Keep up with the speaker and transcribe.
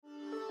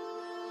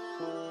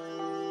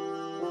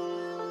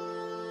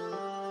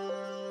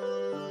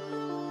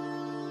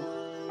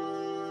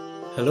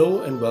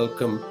Hello and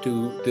welcome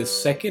to this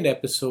second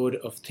episode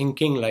of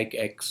Thinking Like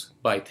X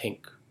by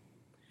Think.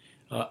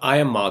 I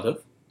am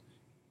Madhav.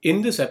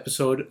 In this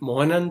episode,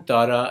 Mohanan,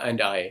 Tara,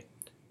 and I,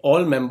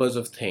 all members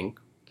of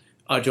Think,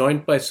 are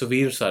joined by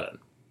Suvir Saran.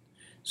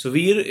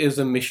 Suvir is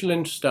a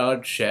Michelin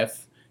starred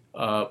chef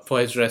for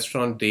his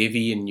restaurant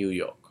Devi in New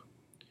York.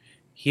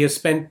 He has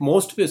spent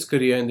most of his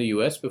career in the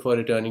US before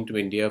returning to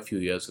India a few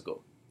years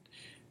ago.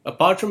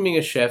 Apart from being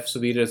a chef,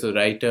 Subir is a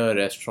writer, a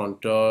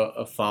restaurateur,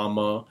 a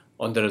farmer,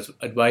 on the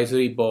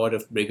advisory board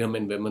of Brigham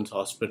and Women's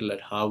Hospital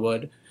at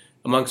Harvard,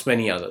 amongst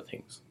many other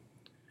things.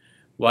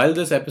 While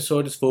this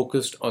episode is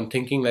focused on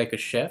thinking like a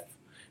chef,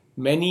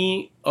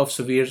 many of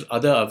Subir's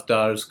other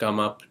avatars come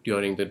up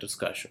during the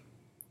discussion.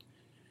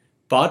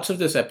 Parts of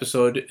this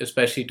episode,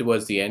 especially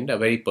towards the end, are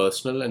very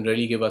personal and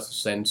really give us a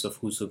sense of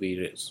who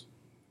Subir is.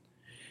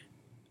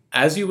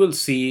 As you will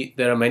see,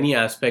 there are many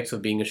aspects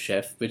of being a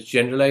chef which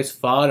generalize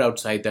far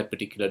outside that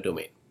particular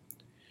domain.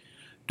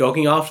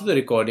 Talking after the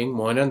recording,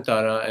 Mohanan,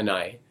 Tara, and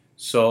I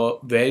saw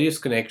various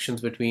connections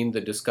between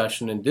the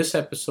discussion in this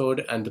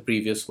episode and the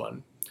previous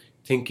one,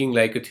 thinking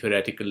like a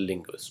theoretical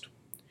linguist.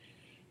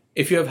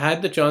 If you have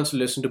had the chance to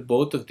listen to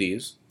both of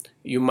these,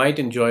 you might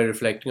enjoy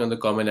reflecting on the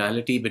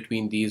commonality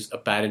between these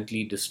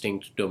apparently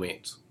distinct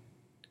domains.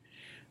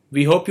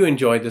 We hope you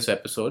enjoyed this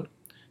episode.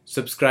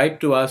 Subscribe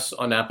to us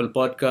on Apple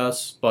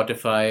Podcasts,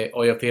 Spotify,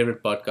 or your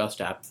favorite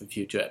podcast app for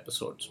future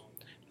episodes.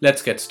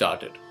 Let's get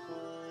started.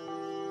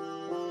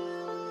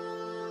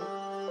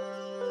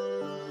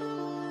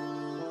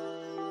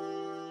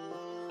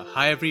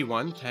 Hi,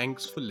 everyone.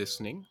 Thanks for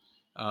listening.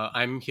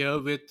 I'm here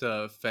with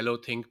fellow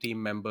Think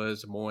team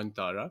members Mo and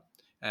Tara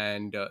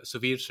and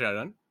Suvir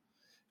Sharan,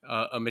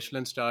 a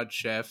Michelin starred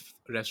chef,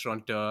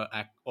 restaurateur,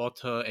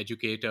 author,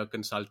 educator,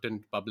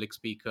 consultant, public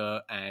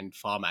speaker, and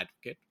farm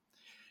advocate.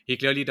 He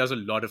clearly does a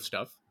lot of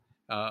stuff.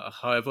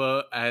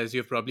 However, as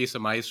you've probably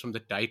surmised from the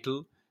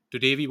title,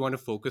 today we want to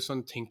focus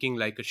on thinking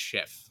like a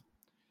chef.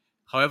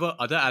 However,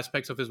 other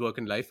aspects of his work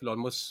and life will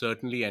almost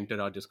certainly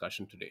enter our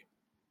discussion today.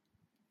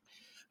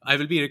 I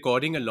will be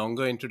recording a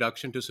longer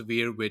introduction to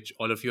Suvir, which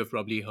all of you have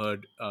probably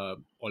heard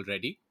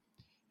already.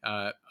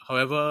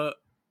 However,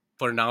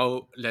 for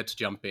now, let's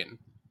jump in.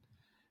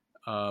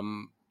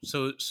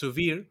 So,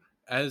 Suvir,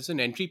 as an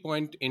entry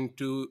point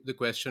into the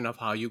question of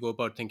how you go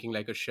about thinking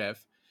like a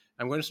chef,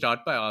 I'm going to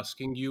start by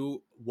asking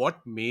you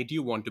what made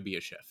you want to be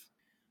a chef?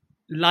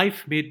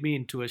 Life made me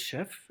into a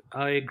chef.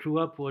 I grew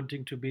up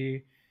wanting to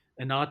be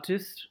an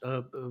artist,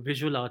 a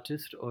visual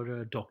artist, or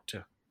a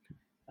doctor.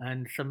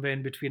 And somewhere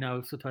in between, I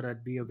also thought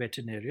I'd be a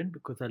veterinarian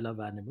because I love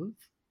animals,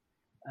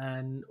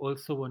 and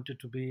also wanted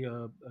to be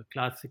a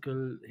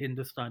classical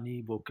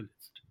Hindustani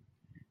vocalist.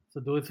 So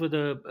those were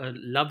the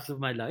loves of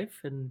my life,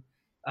 and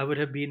I would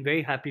have been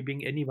very happy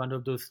being any one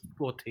of those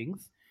four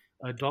things: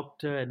 a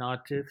doctor, an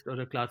artist,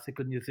 or a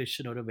classical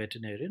musician, or a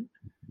veterinarian.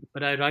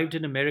 But I arrived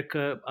in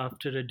America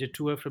after a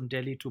detour from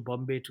Delhi to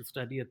Bombay to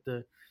study at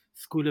the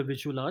School of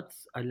Visual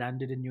Arts. I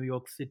landed in New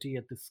York City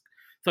at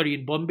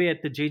in Bombay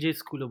at the JJ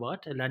School of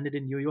Art. I landed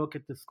in New York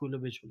at the School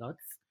of Visual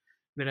Arts,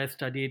 where I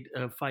studied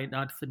fine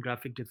arts and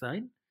graphic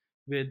design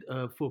with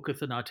a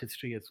focus on art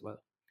history as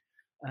well.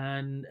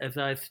 And as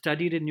I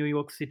studied in New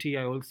York City,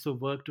 I also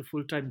worked a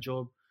full time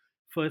job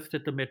first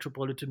at the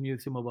Metropolitan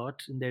Museum of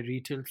Art in their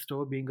retail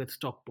store, being a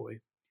stock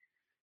boy.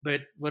 But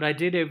what I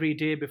did every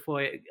day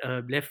before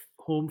I left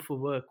home for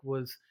work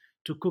was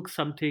to cook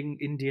something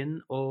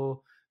Indian or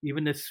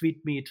even a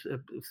sweetmeat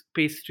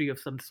pastry of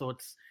some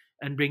sorts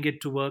and bring it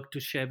to work to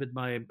share with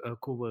my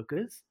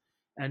co-workers.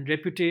 And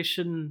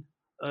reputation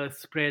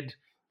spread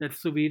that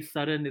Suvir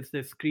Saran is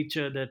this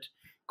creature that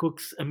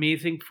cooks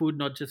amazing food,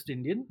 not just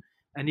Indian.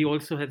 And he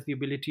also has the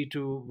ability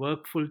to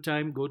work full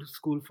time, go to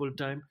school full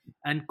time,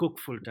 and cook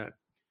full time.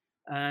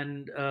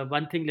 And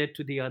one thing led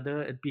to the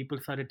other, and people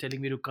started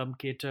telling me to come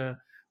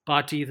cater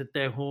parties at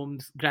their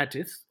homes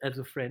gratis as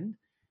a friend.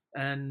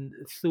 And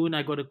soon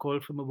I got a call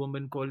from a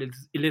woman called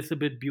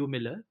Elizabeth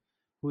Miller,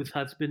 whose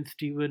husband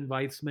Stephen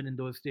Weissman in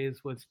those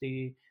days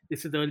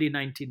this is the early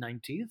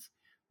 1990s,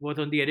 was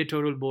on the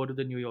editorial board of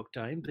the New York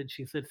Times. And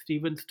she said,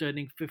 Stephen's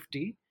turning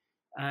 50,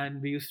 and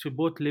we used to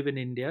both live in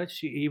India.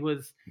 He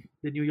was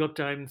the New York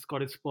Times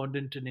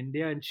correspondent in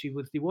India, and she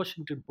was the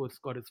Washington Post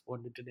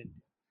correspondent in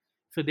India.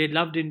 So they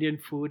loved Indian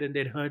food, and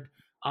they'd heard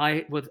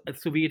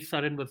Suvir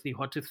Saran was the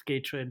hottest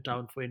caterer in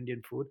town for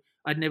Indian food.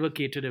 I'd never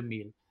catered a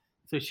meal.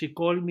 So she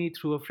called me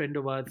through a friend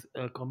of ours,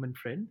 a common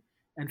friend,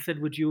 and said,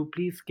 "Would you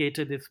please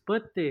cater this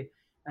birthday?"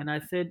 And I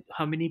said,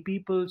 "How many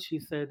people?" She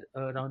said,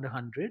 "Around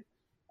 100."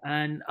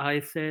 And I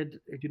said,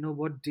 "You know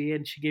what day?"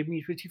 And she gave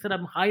me, she said,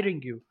 "I'm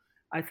hiring you."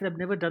 I said, "I've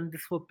never done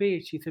this for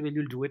pay." She said, "Well,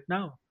 you'll do it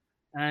now."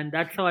 And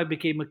that's how I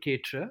became a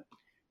caterer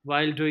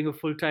while doing a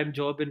full time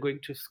job and going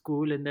to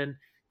school. And then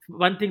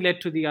one thing led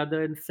to the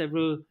other, and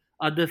several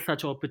other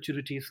such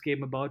opportunities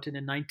came about. And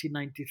in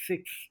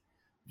 1996,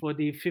 for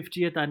the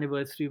 50th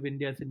anniversary of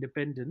India's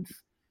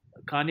independence,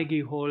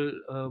 Carnegie Hall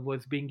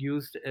was being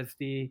used as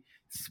the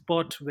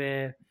spot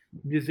where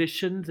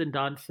musicians and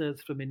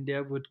dancers from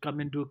India would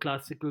come and do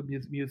classical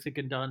music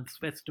and dance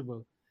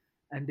festival.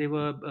 and they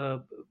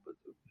were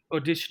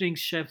auditioning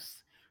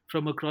chefs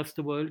from across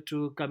the world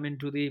to come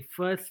into the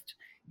first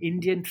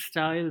Indian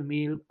style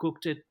meal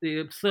cooked at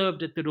the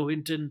served at the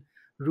Rohinton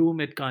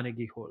Room at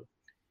Carnegie Hall.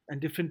 And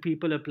different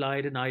people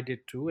applied, and I did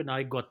too, and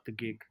I got the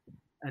gig.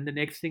 And the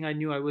next thing I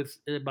knew, I was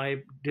my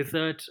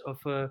dessert of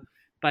a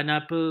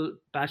pineapple,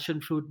 passion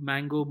fruit,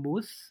 mango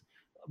mousse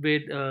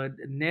with a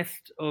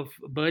nest of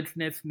bird's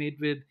nest made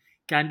with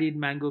candied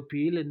mango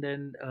peel, and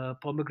then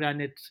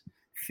pomegranate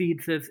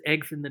seeds as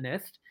eggs in the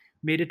nest.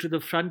 Made it to the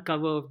front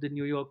cover of the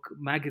New York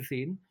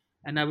Magazine,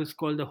 and I was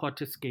called the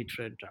hottest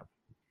caterer in town.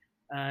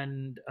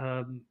 And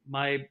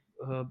my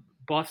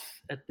boss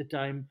at the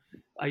time,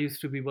 I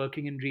used to be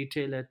working in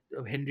retail at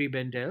Henry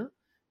Bendel,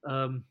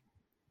 um,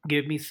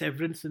 gave me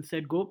severance and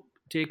said, go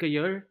take a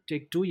year,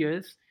 take 2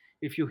 years.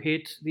 If you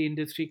hate the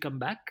industry, come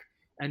back,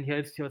 and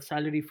here's your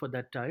salary for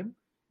that time,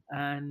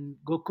 and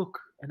go cook.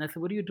 And I said,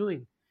 what are you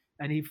doing?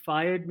 And he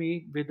fired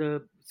me with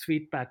a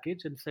sweet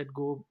package and said,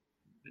 go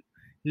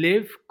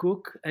live,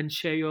 cook, and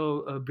share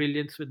your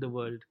brilliance with the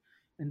world.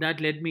 And that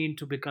led me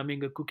into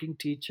becoming a cooking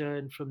teacher.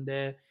 And from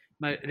there,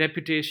 my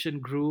reputation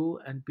grew,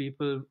 and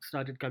people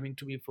started coming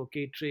to me for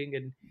catering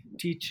and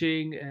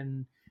teaching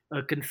and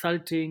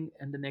consulting.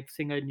 And the next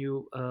thing I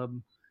knew,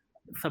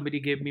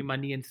 somebody gave me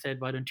money and said,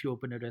 "Why don't you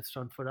open a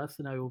restaurant for us?"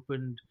 And I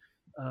opened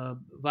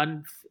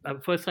once.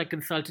 First, I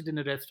consulted in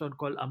a restaurant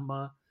called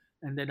Amma,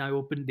 and then I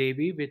opened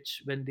Devi,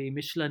 which when the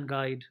Michelin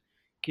Guide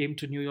came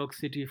to New York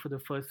City for the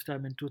first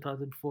time in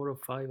 2004 or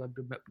five. I'm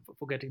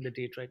forgetting the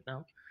date right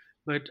now,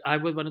 but I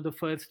was one of the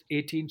first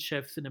 18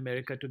 chefs in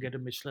America to get a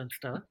Michelin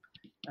star,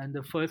 and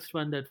the first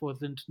one that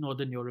wasn't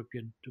Northern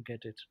European to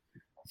get it.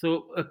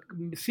 So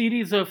a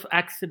series of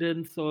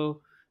accidents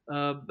or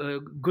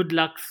good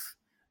lucks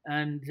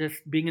and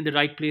just being in the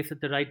right place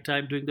at the right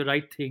time, doing the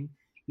right thing,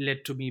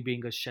 led to me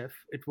being a chef.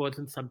 It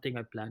wasn't something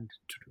I planned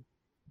to do.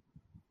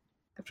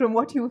 From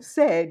what you've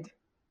said,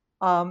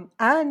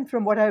 and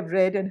from what I've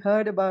read and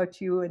heard about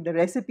you and the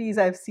recipes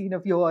I've seen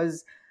of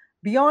yours,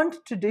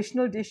 beyond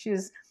traditional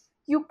dishes,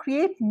 you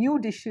create new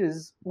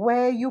dishes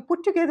where you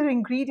put together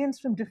ingredients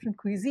from different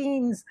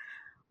cuisines,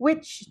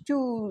 which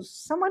to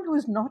someone who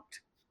is not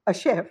a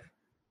chef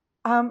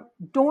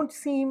don't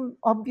seem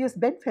obvious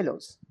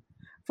bedfellows.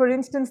 For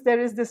instance, there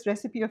is this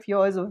recipe of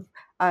yours of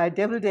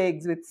deviled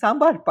eggs with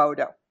sambar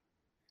powder,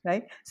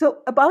 right?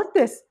 So, about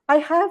this, I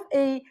have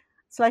a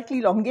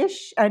slightly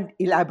longish and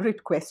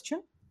elaborate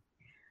question.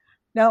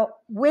 Now,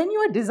 when you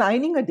are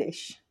designing a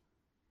dish,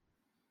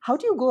 how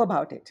do you go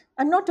about it?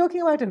 I'm not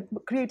talking about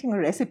creating a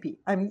recipe,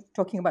 I'm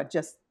talking about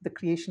just the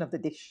creation of the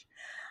dish.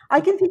 I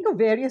can think of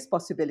various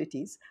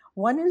possibilities.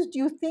 One is, do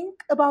you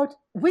think about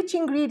which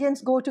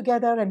ingredients go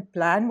together and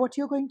plan what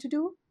you're going to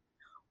do?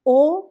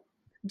 Or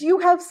do you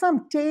have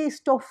some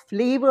taste or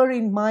flavor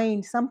in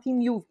mind,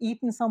 something you've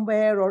eaten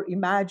somewhere or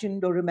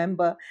imagined or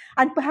remember,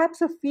 and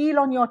perhaps a feel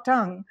on your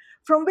tongue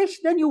from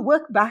which then you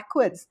work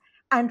backwards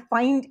and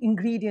find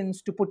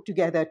ingredients to put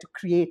together to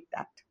create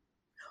that?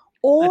 I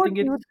Or think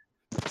do it's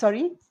you,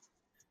 sorry?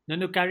 no,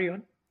 no, carry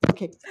on.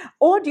 Okay.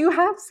 Or do you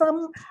have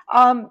some,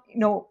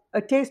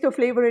 a taste or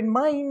flavor in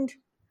mind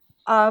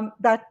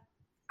that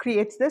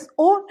creates this?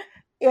 Or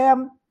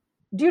um,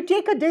 do you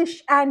take a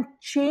dish and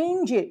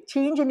change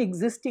an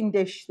existing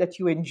dish that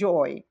you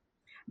enjoy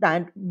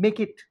and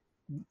make it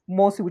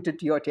more suited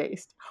to your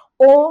taste?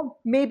 Or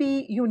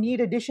maybe you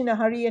need a dish in a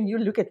hurry and you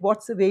look at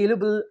what's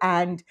available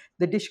and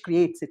the dish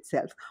creates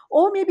itself.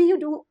 Or maybe you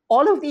do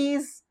all of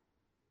these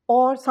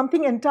or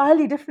something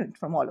entirely different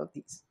from all of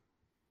these.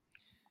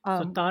 So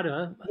Um,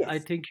 Tara, I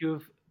yes. think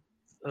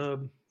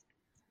um,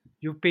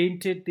 you've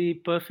painted the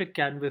perfect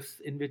canvas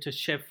in which a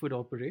chef would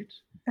operate.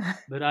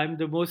 But I'm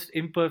the most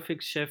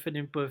imperfect chef and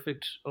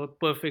imperfect or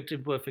perfect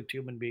imperfect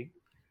human being.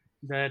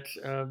 That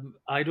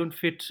I don't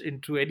fit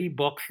into any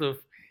box of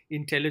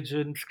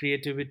intelligence,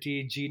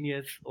 creativity,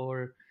 genius,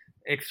 or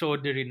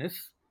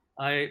extraordinariness.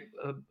 I,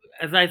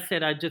 as I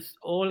said, I just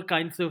all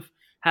kinds of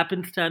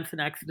happenstance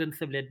and accidents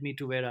have led me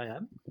to where I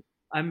am.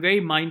 I'm very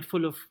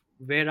mindful of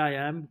where I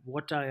am,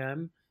 what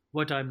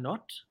I'm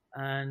not,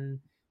 and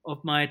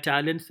of my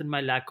talents and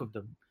my lack of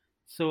them.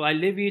 So I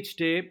live each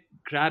day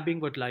grabbing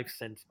what life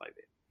sends my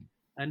way.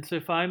 And so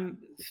if I'm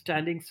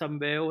standing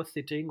somewhere or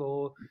sitting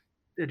or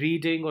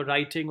reading or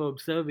writing or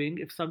observing,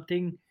 if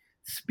something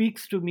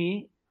speaks to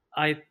me,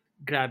 I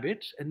grab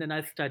it and then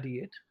I study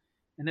it.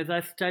 And as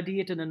I study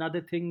it, and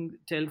another thing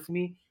tells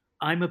me,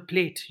 I'm a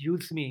plate,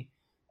 use me.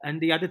 And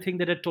the other thing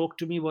that had talked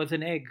to me was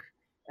an egg.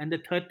 And the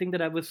third thing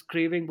that I was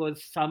craving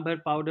was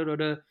sambar powder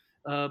or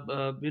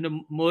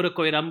mora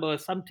koiramba or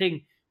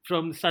something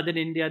from southern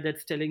India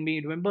that's telling me,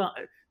 remember,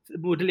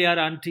 Mudaliar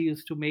auntie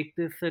used to make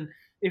this. And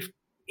if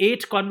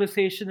 8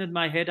 conversations in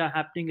my head are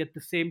happening at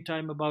the same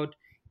time about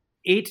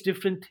 8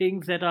 different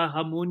things that are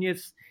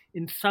harmonious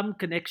in some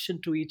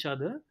connection to each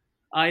other,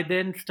 I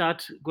then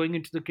start going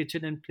into the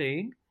kitchen and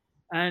playing.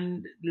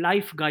 And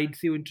life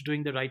guides you into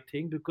doing the right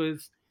thing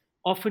because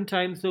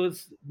oftentimes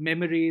those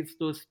memories,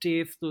 those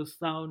tastes, those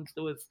sounds,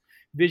 those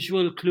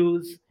visual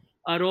clues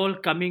are all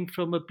coming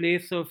from a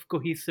place of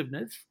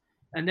cohesiveness.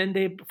 and then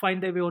they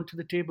find their way onto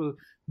the table.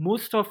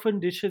 Most often,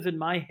 dishes in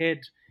my head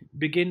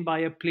begin by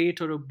a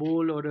plate or a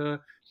bowl or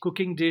a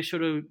cooking dish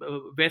or a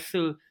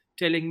vessel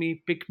telling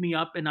me, pick me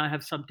up, and I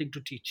have something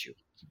to teach you.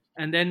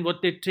 And then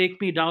what they take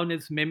me down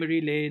is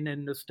memory lane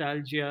and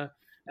nostalgia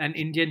and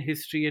Indian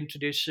history and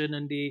tradition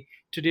and the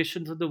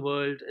traditions of the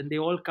world. And they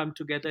all come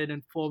together and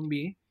inform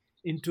me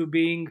into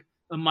being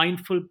a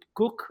mindful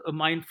cook, a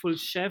mindful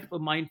chef, a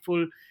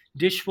mindful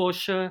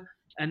dishwasher,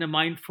 and a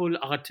mindful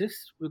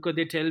artist, because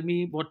they tell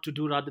me what to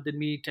do rather than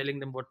me telling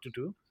them what to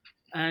do.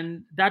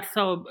 And that's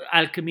how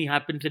alchemy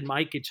happens in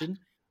my kitchen.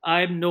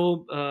 I'm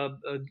no,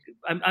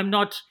 I'm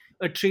not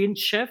a trained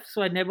chef,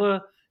 so I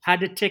never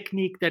had a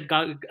technique that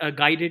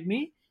guided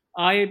me.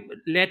 I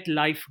let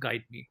life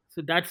guide me.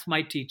 So that's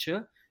my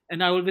teacher.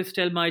 And I always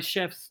tell my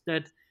chefs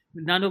that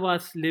none of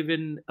us live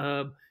in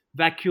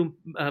vacuum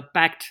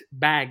packed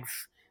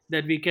bags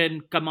that we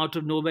can come out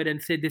of nowhere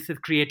and say, this is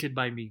created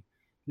by me.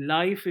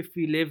 Life, if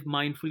we live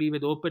mindfully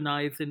with open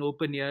eyes and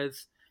open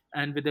ears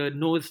and with a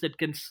nose that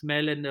can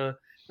smell and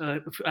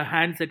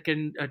hands that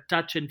can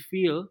touch and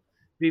feel,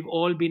 we've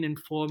all been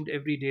informed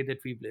every day that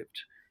we've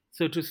lived.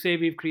 So to say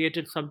we've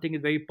created something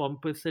is very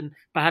pompous, and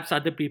perhaps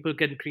other people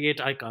can create,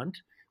 I can't.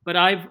 But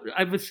I've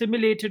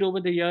assimilated over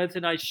the years,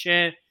 and I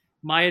share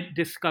my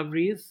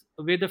discoveries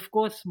with, of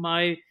course,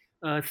 my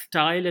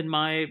style and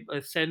my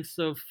sense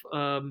of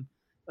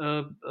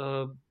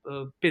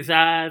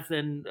pizzazz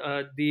and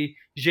the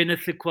je ne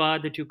sais quoi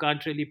that you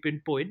can't really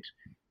pinpoint.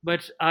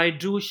 But I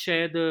do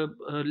share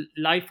the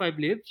life I've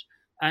lived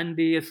and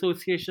the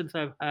associations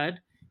I've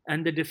had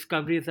and the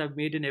discoveries I've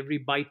made in every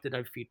bite that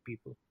I feed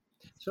people.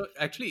 So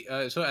actually,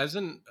 so as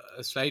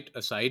a slight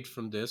aside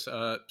from this,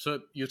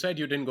 so you said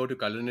you didn't go to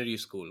culinary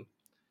school.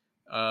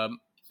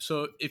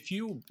 So if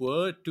you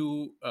were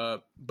to,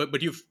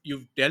 but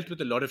you've dealt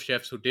with a lot of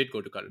chefs who did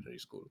go to culinary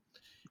school.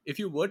 If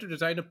you were to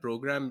design a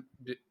program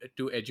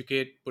to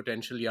educate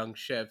potential young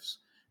chefs,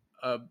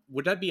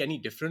 would that be any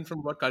different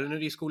from what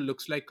culinary school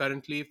looks like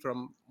currently,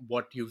 from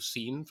what you've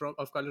seen from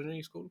of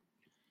culinary school?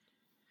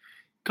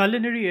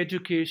 Culinary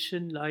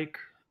education, like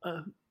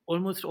uh,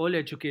 almost all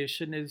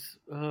education, is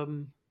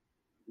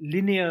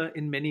linear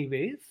in many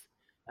ways.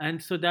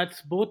 And so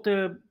that's both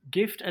a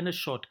gift and a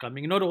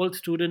shortcoming. Not all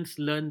students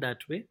learn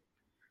that way.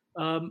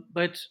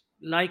 But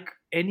like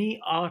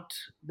any art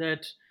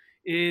that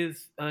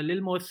is a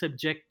little more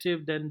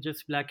subjective than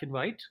just black and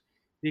white,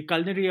 the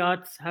culinary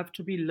arts have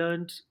to be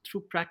learned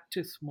through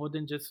practice more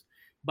than just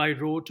by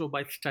rote or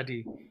by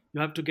study.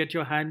 You have to get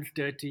your hands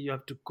dirty, you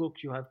have to cook,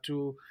 you have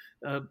to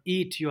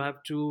eat, you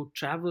have to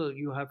travel,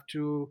 you have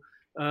to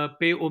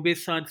pay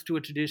obeisance to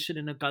a tradition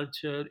and a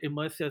culture,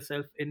 immerse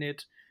yourself in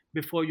it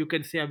before you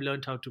can say, I've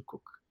learned how to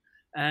cook.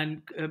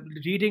 And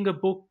reading a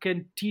book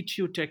can teach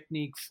you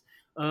techniques.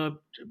 Uh,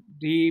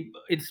 the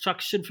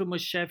instruction from a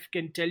chef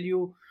can tell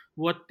you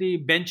what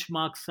the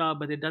benchmarks are,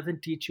 but it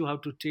doesn't teach you how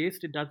to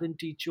taste. It doesn't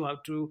teach you how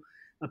to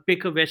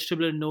pick a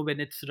vegetable and know when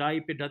it's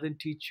ripe. It doesn't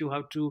teach you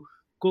how to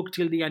cook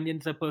till the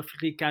onions are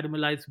perfectly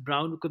caramelized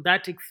brown, because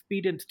that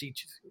experience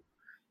teaches you.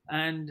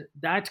 And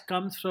that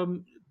comes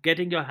from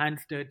getting your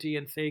hands dirty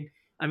and saying,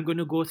 I'm going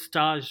to go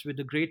stage with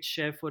a great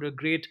chef or a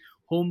great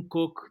home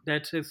cook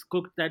that has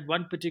cooked that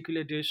one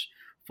particular dish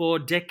for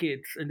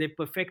decades and they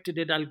perfected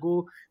it. I'll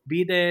go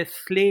be their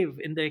slave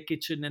in their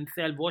kitchen and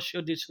say, I'll wash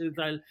your dishes,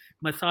 I'll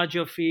massage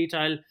your feet,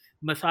 I'll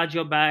massage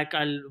your back,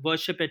 I'll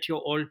worship at your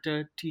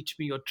altar, teach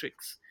me your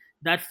tricks.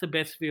 That's the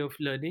best way of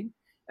learning.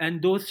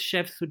 And those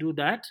chefs who do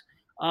that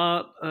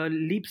are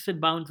leaps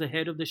and bounds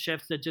ahead of the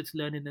chefs that just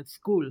learn in a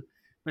school.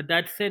 But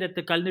that said, at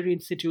the Culinary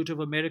Institute of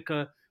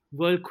America,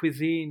 world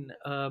cuisine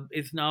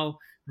is now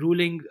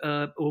ruling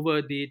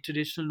over the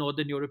traditional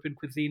Northern European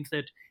cuisines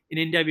that in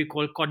India we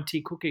call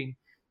Conti cooking.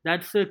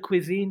 That's a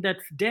cuisine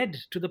that's dead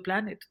to the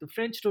planet. The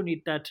French don't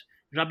eat that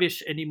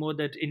rubbish anymore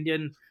that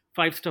Indian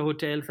five-star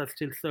hotels are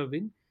still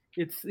serving.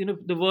 It's,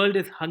 the world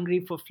is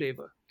hungry for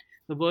flavor.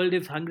 The world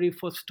is hungry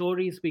for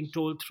stories being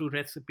told through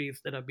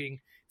recipes that are being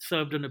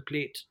served on a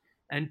plate.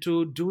 And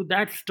to do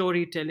that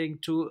storytelling,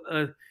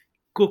 to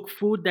cook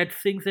food that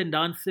sings and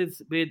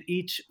dances with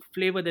each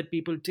flavor that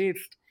people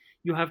taste.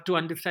 You have to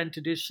understand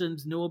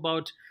traditions, know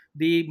about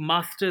the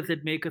masters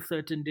that make a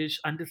certain dish,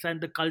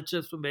 understand the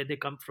cultures from where they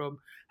come from,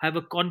 have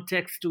a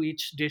context to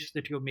each dish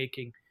that you're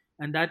making.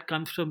 And that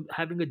comes from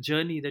having a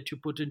journey that you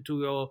put into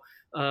your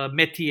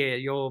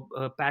métier, your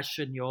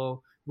passion,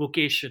 your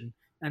vocation.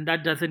 And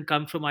that doesn't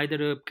come from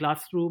either a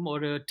classroom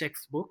or a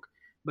textbook,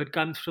 but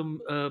comes from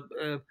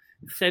a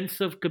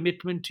sense of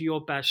commitment to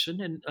your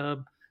passion and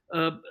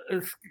uh,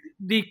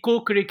 the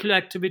co-curricular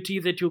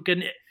activities that you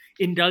can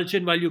indulge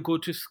in while you go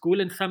to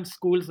school. And some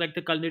schools, like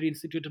the Culinary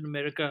Institute in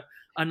America,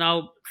 are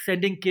now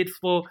sending kids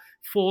for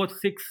 4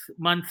 6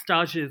 month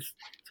stages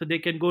so they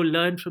can go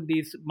learn from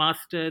these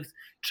masters,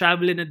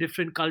 travel in a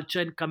different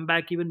culture, and come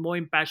back even more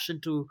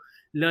impassioned to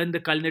learn the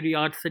culinary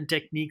arts and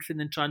techniques and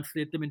then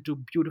translate them into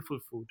beautiful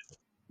food.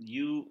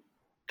 You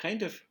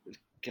kind of,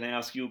 can I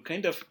ask you,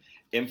 kind of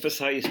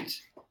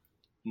emphasized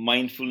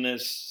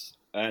mindfulness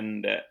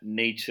and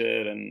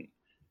nature and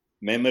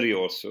memory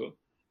also.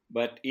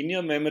 but in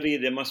your memory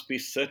there must be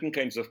certain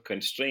kinds of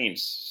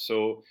constraints.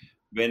 So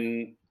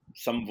when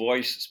some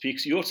voice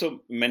speaks, you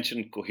also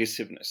mentioned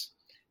cohesiveness,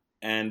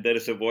 and there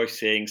is a voice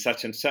saying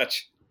such and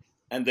such,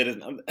 and there is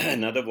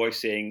another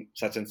voice saying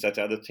such and such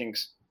other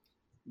things.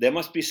 There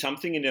must be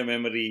something in your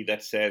memory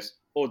that says,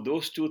 oh,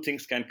 those two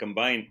things can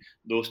combine,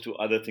 those two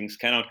other things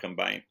cannot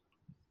combine.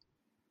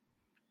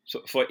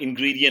 So for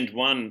ingredient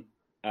one,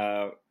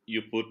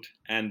 you put,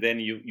 and then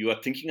you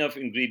are thinking of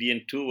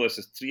ingredient 2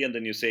 versus 3, and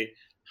then you say,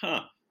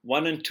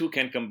 1 and 2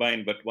 can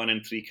combine, but 1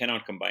 and 3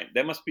 cannot combine.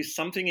 There must be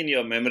something in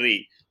your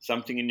memory,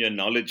 something in your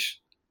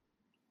knowledge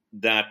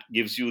that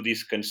gives you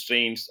these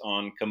constraints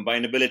on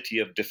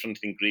combinability of different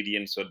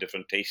ingredients or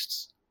different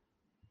tastes.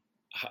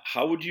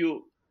 How would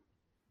you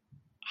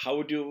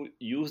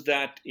use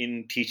that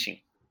in teaching?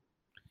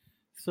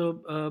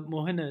 So,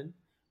 Mohanan,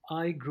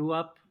 I grew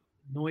up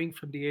knowing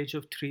from the age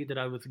of 3 that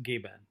I was a gay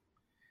man.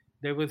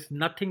 There was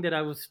nothing that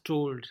I was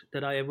told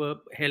that I ever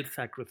held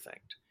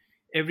sacrosanct.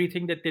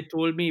 Everything that they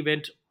told me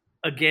went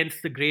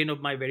against the grain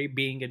of my very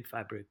being and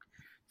fabric.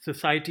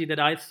 Society that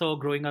I saw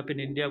growing up in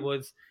India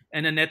was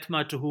an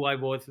anathema to who I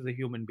was as a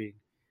human being.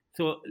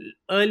 So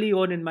early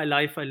on in my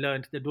life, I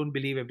learned that don't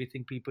believe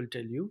everything people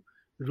tell you.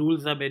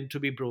 Rules are meant to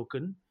be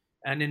broken.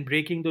 And in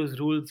breaking those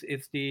rules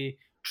is the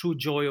true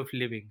joy of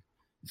living.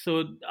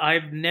 So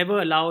I've never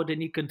allowed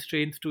any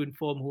constraints to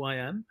inform who I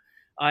am.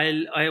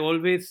 I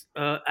always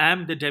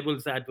am the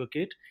devil's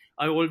advocate.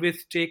 I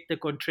always take the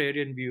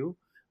contrarian view.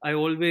 I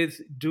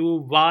always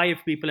do Y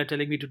if people are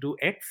telling me to do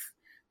X.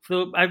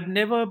 So I've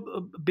never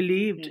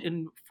believed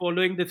in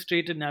following the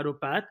straight and narrow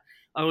path.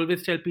 I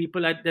always tell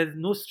people that there's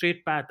no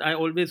straight path. I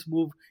always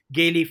move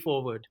gaily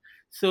forward.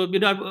 So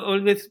I'm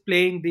always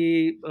playing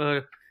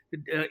the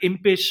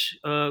impish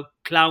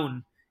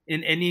clown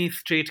in any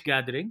straight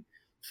gathering.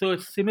 So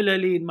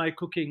similarly in my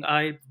cooking,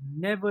 I've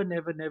never,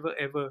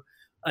 ever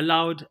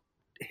allowed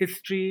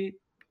history,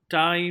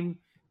 time,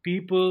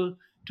 people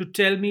to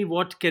tell me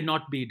what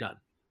cannot be done.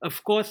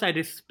 Of course, I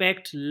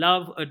respect,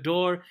 love,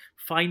 adore,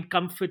 find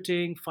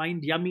comforting,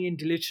 find yummy and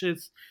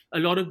delicious a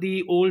lot of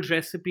the old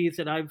recipes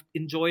that I've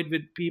enjoyed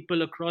with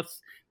people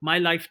across my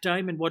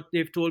lifetime and what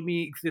they've told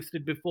me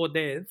existed before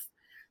theirs.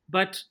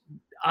 But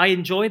I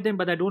enjoy them,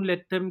 but I don't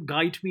let them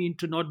guide me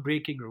into not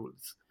breaking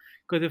rules.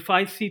 Because if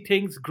I see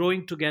things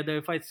growing together,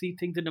 if I see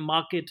things in a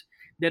market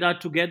that are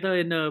together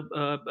in a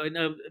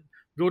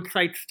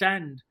roadside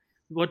stand,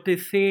 what they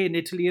say in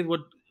Italy is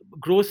what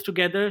grows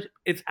together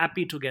is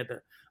happy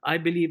together. I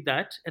believe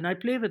that, and I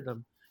play with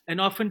them. And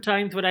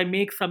oftentimes, when I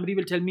make, somebody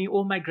will tell me,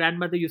 "Oh, my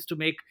grandmother used to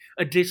make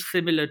a dish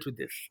similar to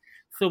this."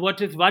 So, what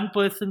is one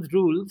person's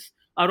rules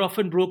are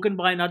often broken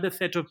by another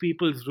set of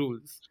people's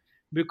rules,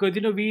 because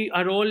we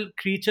are all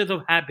creatures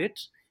of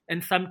habit,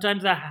 and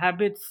sometimes our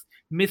habits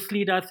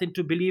mislead us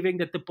into believing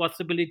that the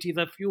possibilities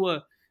are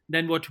fewer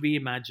than what we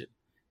imagine.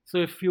 So,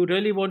 if you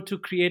really want to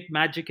create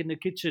magic in the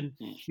kitchen,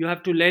 you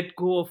have to let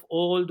go of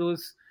all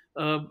those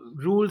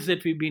rules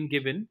that we've been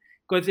given.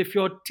 Because if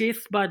your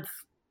taste buds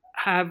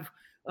have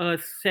a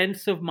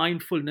sense of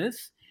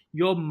mindfulness,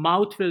 your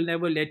mouth will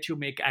never let you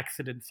make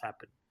accidents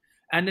happen.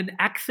 And an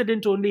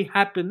accident only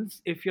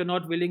happens if you're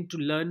not willing to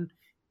learn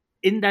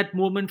in that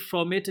moment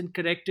from it and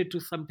correct it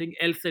to something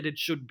else that it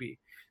should be.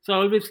 So I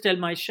always tell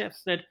my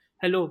chefs that,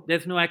 hello,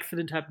 there's no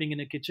accident happening in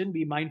a kitchen.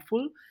 Be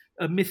mindful.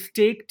 A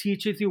mistake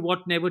teaches you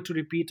what never to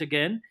repeat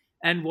again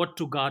and what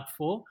to guard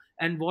for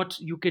and what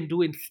you can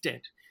do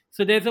instead.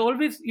 So there's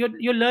always,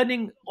 you're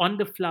learning on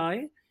the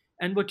fly,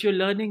 and what you're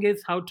learning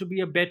is how to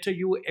be a better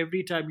you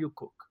every time you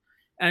cook.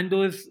 And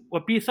those,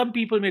 some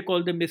people may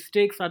call them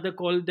mistakes, other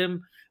call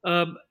them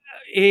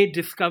A,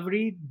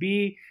 discovery,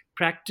 B,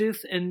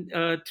 practice, and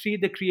 3,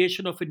 the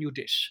creation of a new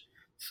dish.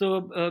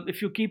 So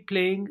if you keep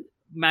playing,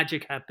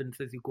 magic happens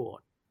as you go on.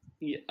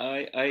 Yeah,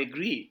 I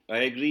agree.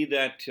 I agree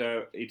that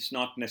it's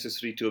not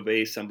necessary to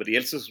obey somebody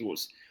else's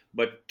rules.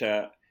 But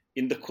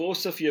in the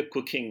course of your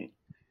cooking,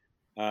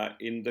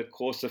 in the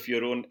course of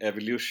your own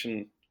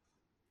evolution,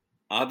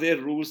 are there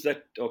rules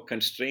that or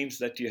constraints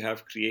that you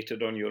have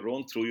created on your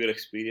own through your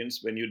experience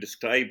when you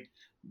describe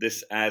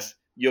this as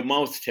your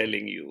mouth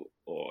telling you,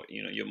 or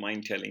your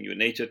mind telling you,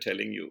 nature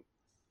telling you?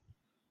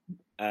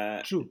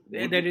 True.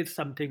 That is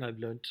something I've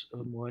learned,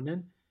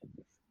 Mohanan.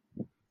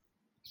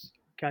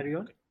 Carry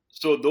on.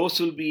 So those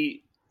will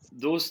be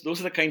those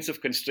are the kinds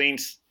of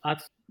constraints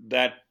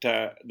that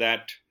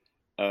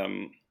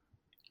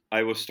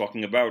I was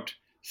talking about.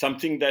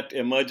 Something that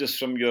emerges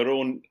from your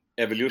own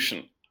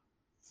evolution.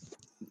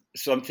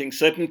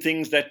 Certain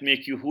things that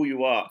make you who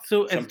you are.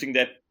 So something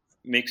that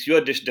makes your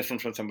dish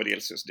different from somebody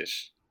else's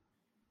dish.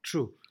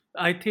 True.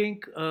 I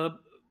think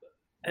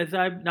as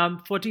I'm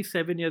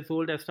 47 years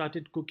old, I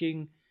started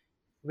cooking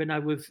when I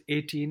was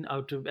 18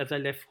 as I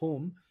left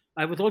home.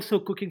 I was also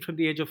cooking from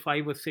the age of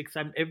 5 or 6.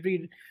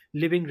 Every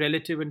living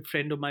relative and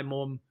friend of my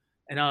mom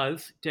and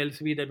ours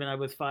tells me that when I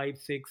was 5,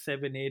 6,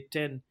 7, 8,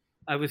 10,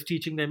 I was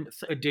teaching them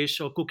a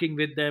dish or cooking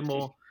with them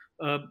or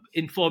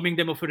informing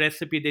them of a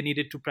recipe they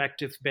needed to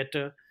practice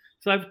better.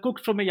 So I've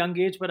cooked from a young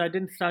age, but I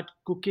didn't start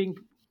cooking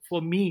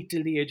for me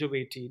till the age of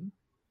 18.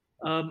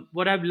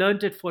 What I've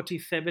learned at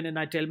 47, and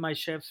I tell my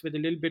chefs with a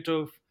little bit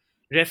of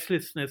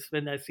restlessness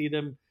when I see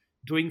them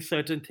doing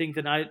certain things,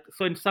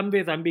 so in some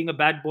ways I'm being a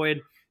bad boy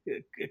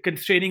and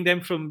constraining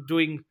them from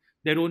doing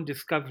their own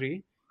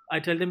discovery. I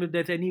tell them if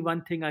there's any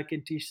one thing I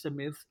can teach them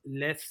is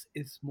less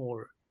is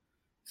more.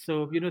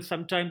 So,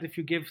 sometimes if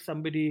you give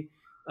somebody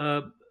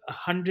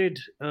 100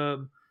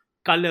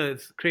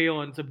 colors,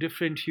 crayons of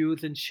different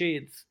hues and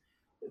shades,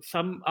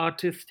 some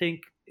artists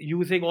think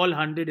using all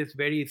 100 is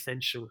very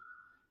essential.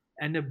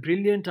 And a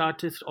brilliant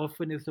artist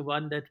often is the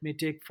one that may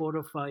take four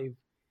or five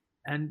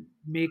and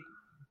make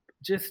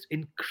just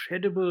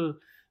incredible,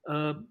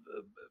 uh,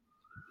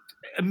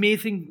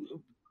 amazing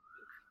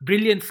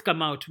brilliance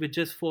come out with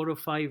just four or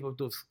five of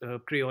those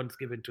crayons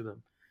given to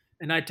them.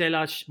 And I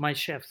tell my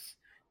chefs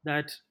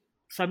that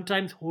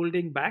sometimes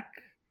holding back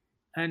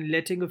and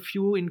letting a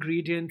few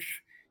ingredients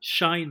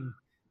shine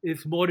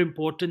is more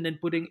important than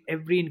putting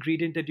every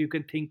ingredient that you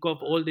can think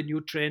of, all the new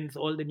trends,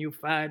 all the new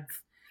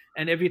fads,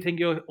 and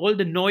everything, all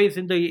the noise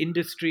in the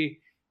industry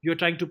you're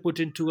trying to put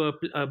into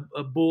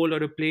a bowl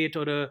or a plate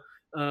or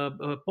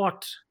a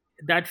pot.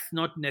 That's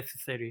not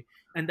necessary.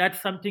 And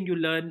that's something you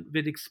learn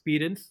with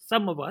experience.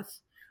 Some of us,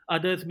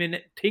 others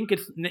may think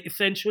it's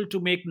essential to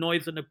make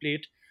noise on a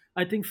plate.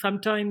 I think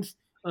sometimes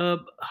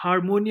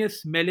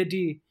harmonious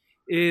melody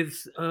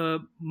is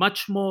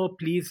much more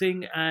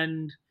pleasing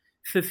and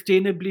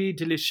sustainably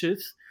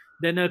delicious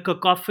than a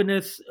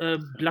cacophonous,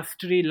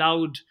 blustery,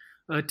 loud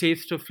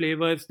taste of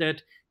flavors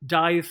that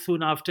dies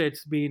soon after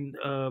it's been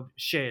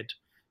shared.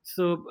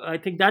 So I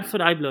think that's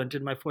what I've learned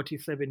in my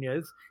 47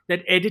 years,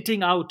 that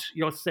editing out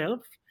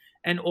yourself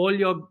and all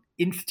your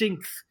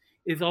instincts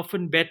is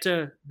often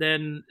better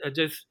than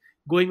just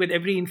going with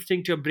every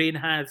instinct your brain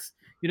has.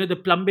 The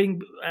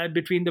plumbing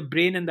between the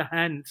brain and the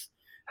hands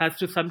has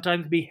to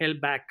sometimes be held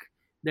back,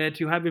 that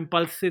you have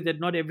impulses, that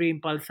not every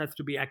impulse has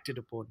to be acted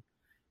upon.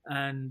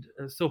 And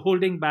so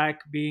holding back,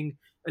 being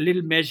a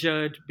little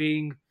measured,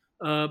 being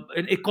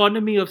an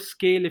economy of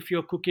scale if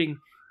you're cooking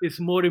is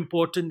more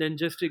important than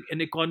just an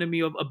economy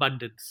of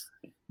abundance.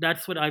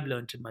 That's what I've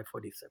learned in my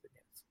 47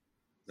 years.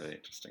 Very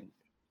interesting.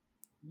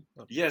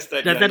 Yes,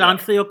 that, Does yeah, that yeah,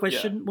 answer your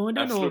question, yeah, Mohan?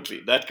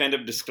 absolutely. That kind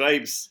of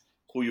describes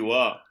who you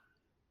are.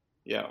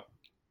 Yeah,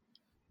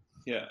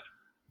 yeah,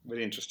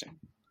 very interesting.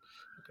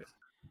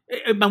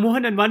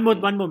 Mohan, and one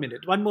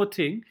more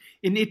thing.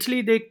 In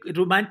Italy, they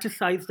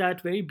romanticize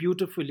that very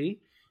beautifully,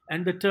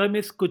 and the term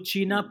is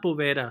cucina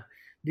povera,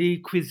 the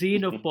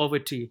cuisine of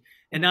poverty.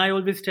 And I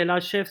always tell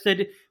our chefs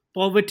that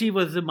poverty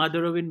was the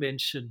mother of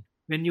invention.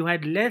 When you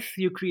had less,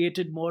 you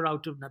created more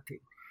out of nothing.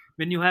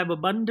 When you have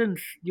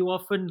abundance, you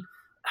often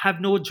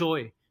have no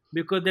joy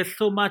because there's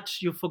so much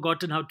you've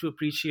forgotten how to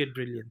appreciate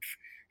brilliance.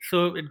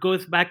 So it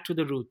goes back to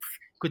the roots,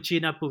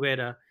 cucina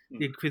povera,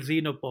 the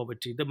cuisine of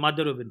poverty, the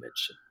mother of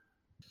invention.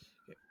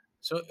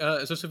 So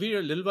Savir,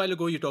 a little while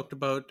ago, you talked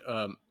about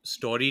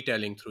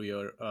storytelling through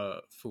your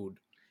food.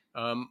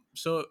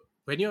 So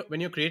when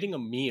you're creating a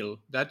meal,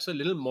 that's a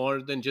little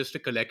more than just a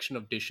collection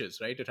of dishes,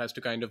 right? It has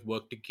to kind of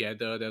work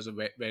together. There's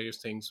various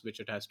things which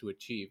it has to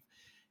achieve.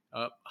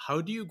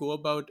 How do you go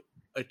about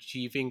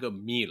achieving a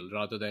meal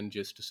rather than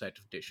just a set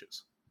of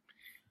dishes?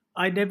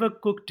 I never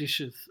cook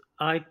dishes.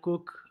 I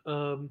cook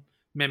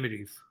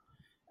memories.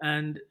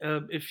 And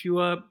if you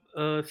are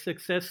a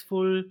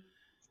successful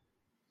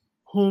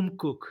home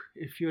cook,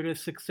 if you're a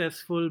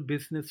successful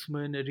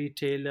businessman, a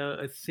retailer,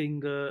 a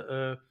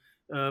singer,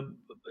 a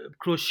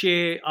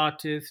crochet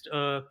artist,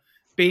 a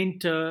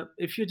painter,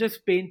 if you're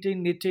just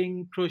painting,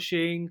 knitting,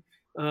 crocheting,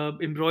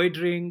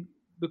 embroidering,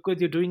 because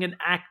you're doing an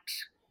act,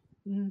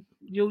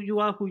 you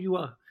are who you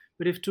are.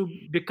 But if to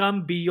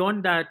become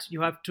beyond that,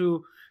 you have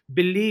to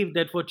believe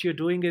that what you're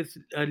doing is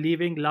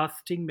leaving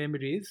lasting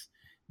memories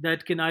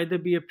that can either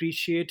be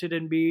appreciated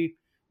and be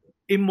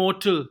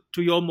immortal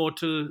to your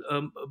mortal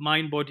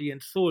mind, body,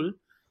 and soul.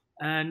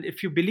 And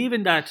if you believe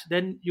in that,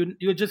 then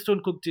you just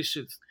don't cook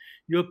dishes.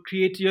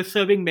 You're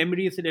serving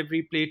memories in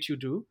every plate you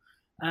do,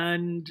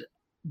 and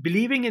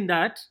believing in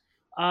that,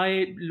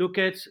 I look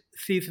at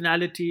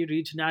seasonality,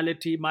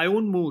 regionality, my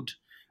own mood,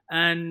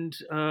 and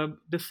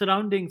the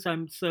surroundings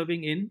I'm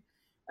serving in,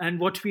 and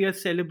what we are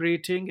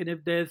celebrating, and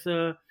if there's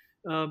a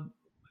uh,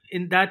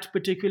 in that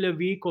particular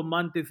week or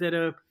month, is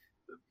there a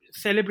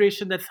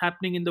celebration that's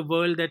happening in the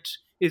world that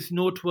is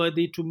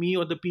noteworthy to me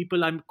or the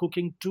people I'm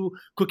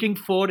cooking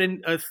for,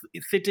 and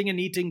sitting and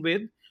eating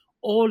with.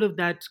 All of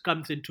that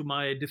comes into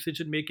my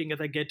decision making as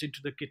I get into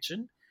the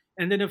kitchen.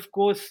 And then, of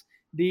course,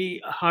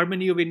 the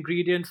harmony of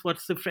ingredients,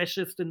 what's the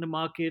freshest in the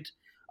market?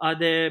 Are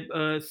there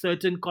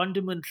certain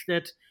condiments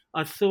that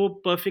are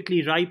so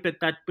perfectly ripe at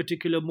that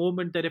particular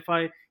moment that if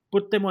I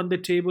put them on the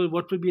table,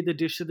 what will be the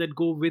dishes that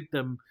go with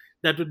them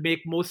that would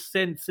make most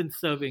sense in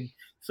serving?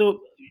 So,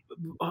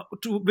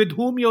 with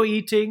whom you're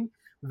eating,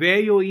 where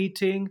you're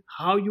eating,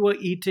 how you are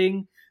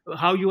eating,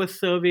 how you are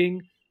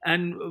serving,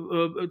 and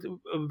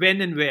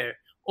when and where.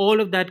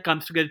 All of that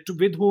comes together.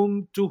 With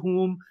whom, to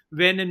whom,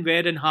 when and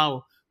where and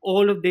how.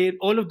 All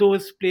of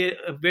those play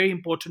a very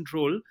important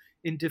role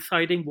in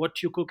deciding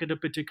what you cook at a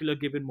particular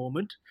given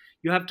moment.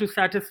 You have to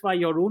satisfy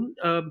your own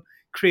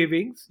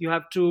cravings. You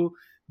have to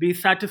be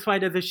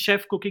satisfied as a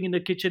chef cooking in the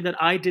kitchen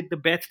that I did the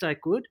best I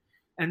could.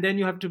 And then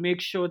you have to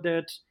make sure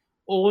that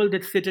all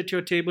that sit at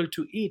your table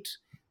to eat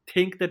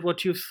think that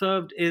what you've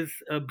served is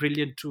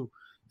brilliant too.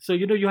 So,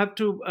 you have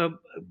to,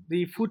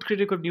 the food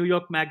critic of New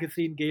York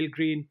Magazine, Gail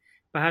Green,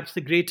 perhaps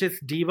the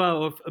greatest diva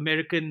of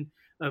American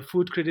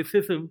food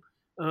criticism,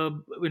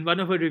 in one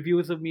of her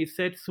reviews of me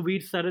said,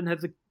 Sweet Saran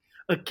has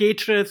a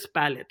caterer's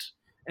palate.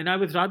 And I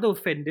was rather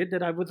offended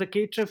that I was a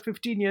caterer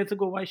 15 years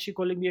ago. Why is she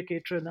calling me a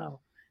caterer now?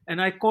 And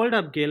I called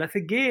up Gail. I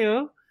said,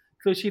 Gail.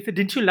 So she said,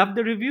 didn't you love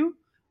the review?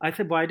 I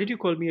said, why did you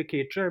call me a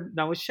caterer? I'm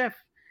now a chef.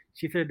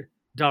 She said,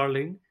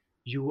 darling,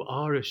 you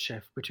are a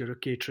chef, but you're a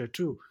caterer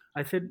too.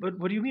 I said, but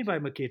what do you mean by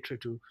I'm a caterer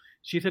too?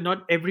 She said,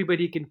 not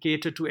everybody can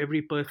cater to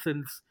every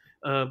person's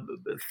uh,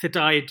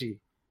 satiety.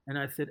 And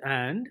I said,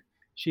 and?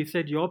 She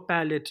said, your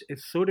palate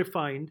is so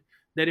refined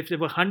that if there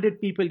were 100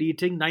 people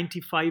eating,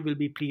 95 will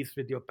be pleased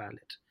with your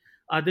palate.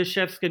 Other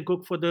chefs can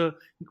cook for the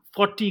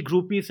 40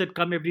 groupies that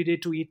come every day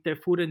to eat their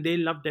food and they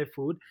love their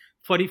food.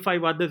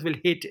 45 others will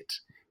hate it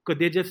because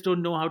they just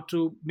don't know how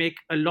to make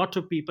a lot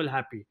of people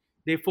happy.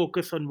 They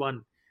focus on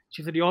one.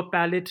 She said, your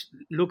palate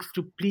looks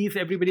to please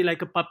everybody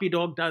like a puppy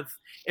dog does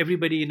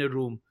everybody in a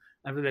room.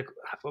 I was like,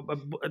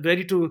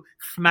 ready to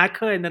smack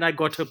her, and then I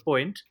got her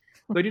point.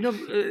 But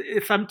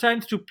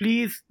sometimes to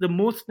please the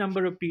most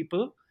number of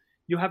people,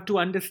 you have to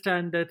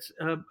understand that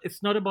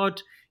it's not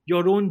about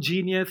your own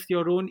genius,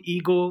 your own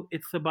ego.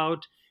 It's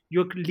about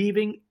you're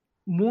leaving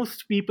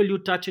most people you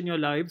touch in your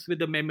lives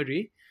with a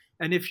memory.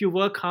 And if you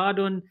work hard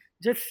on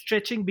just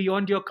stretching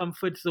beyond your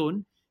comfort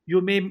zone,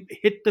 you may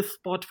hit the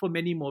spot for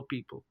many more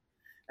people.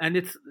 And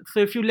it's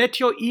so if you let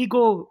your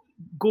ego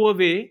go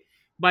away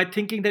by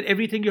thinking that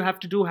everything you have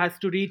to do has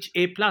to reach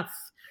A plus,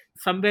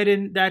 somewhere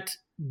in that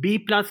B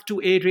plus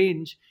to A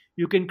range,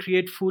 you can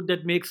create food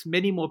that makes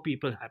many more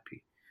people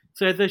happy.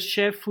 So as a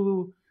chef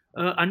who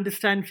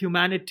understands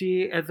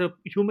humanity, as a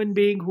human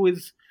being who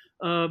is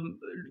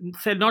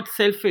not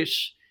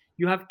selfish,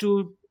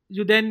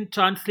 you then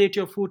translate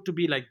your food to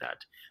be like that,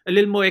 a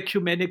little more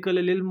ecumenical, a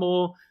little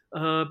more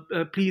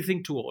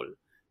pleasing to all.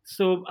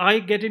 So I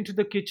get into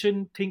the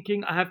kitchen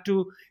thinking I have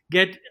to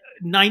get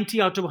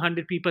 90 out of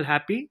 100 people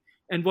happy,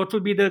 and what will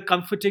be the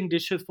comforting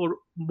dishes for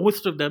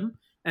most of them,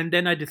 and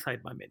then I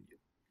decide my menu.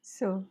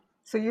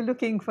 So you're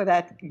looking for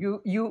that.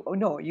 You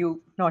no,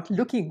 you not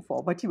looking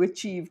for, but you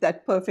achieve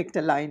that perfect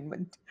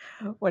alignment.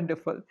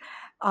 Wonderful.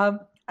 Um,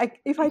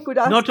 if I could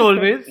ask Not a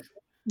always, question,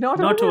 not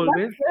not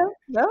always. always.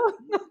 No.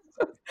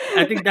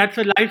 I think that's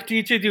what life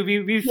teaches you.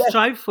 We Yes.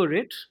 strive for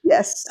it,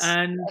 Yes.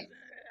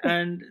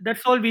 and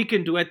that's all we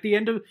can do. At the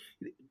end of,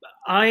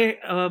 I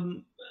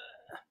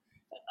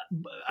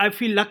I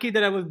feel lucky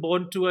that I was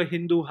born to a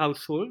Hindu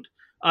household.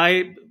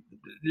 I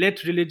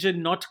let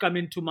religion not come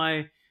into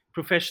my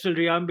professional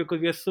realm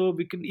because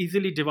we can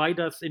easily divide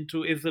us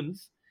into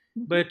isms.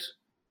 Mhm. But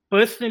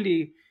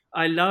personally,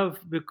 I love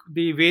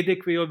the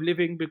Vedic way of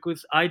living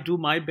because I do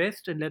my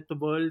best and let the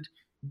world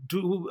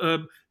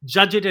do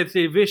judge it as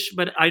they wish.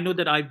 But I know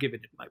that I've given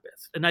it my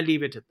best, and I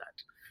leave it at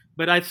that.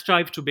 But I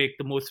strive to make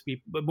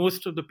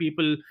most of the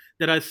people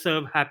that I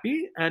serve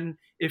happy, and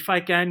if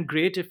I can,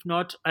 great. If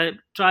not, I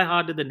try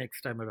harder the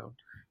next time around.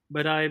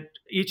 But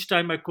each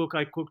time I cook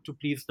to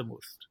please the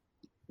most.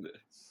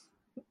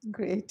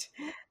 Great.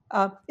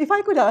 If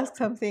I could ask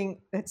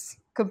something that's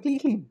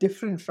completely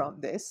different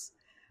from this,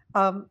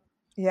 um,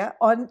 yeah,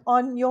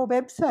 on your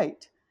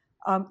website,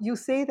 you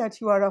say that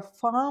you are a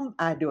farm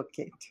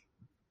advocate.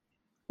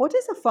 What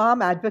is a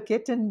farm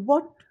advocate, and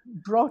what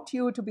brought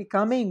you to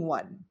becoming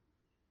one?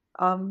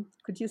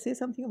 Could you say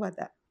something about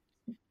that?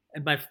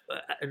 And my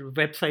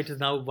website is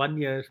now 1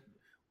 year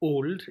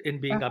old in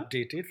being Uh-huh.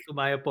 updated, so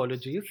my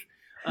apologies.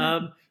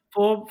 Um,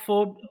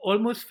 for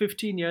almost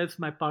 15 years,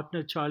 my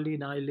partner Charlie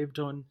and I lived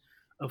on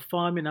a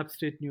farm in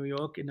upstate New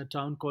York in a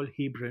town called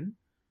Hebron,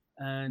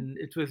 and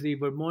it was the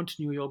Vermont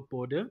New York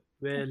border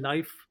where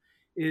life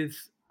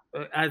is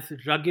as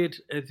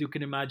rugged as you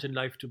can imagine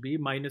life to be,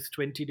 minus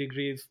 20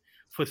 degrees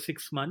for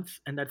 6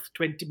 months, and that's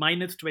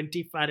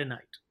 20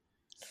 Fahrenheit.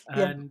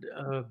 Yeah. And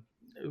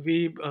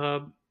we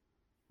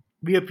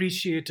we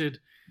appreciated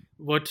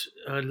what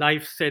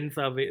life sent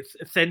our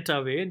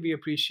way, and we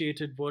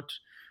appreciated what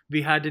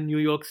we had in New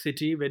York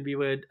City when we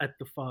were at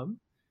the farm.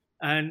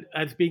 And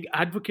as being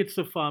advocates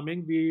of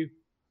farming,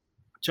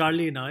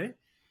 Charlie and I,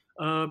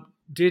 uh,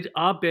 did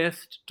our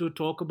best to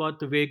talk about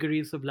the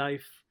vagaries of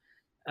life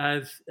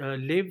as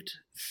lived,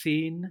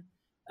 seen,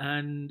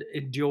 and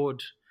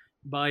endured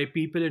by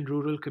people in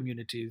rural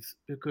communities,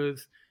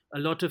 because a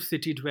lot of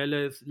city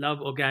dwellers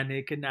love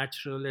organic and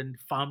natural and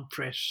farm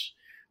fresh.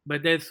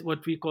 But there's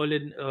what we call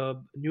in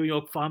New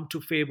York farm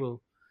to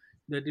fable,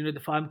 that the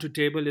farm to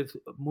table is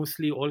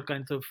mostly all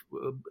kinds of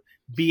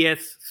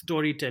BS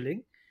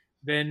storytelling.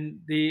 When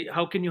the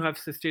how can you have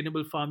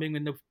sustainable farming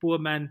when the poor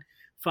man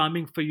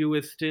farming for you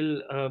is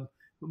still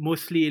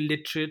mostly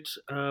illiterate,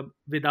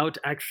 without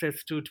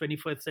access to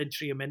 21st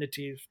century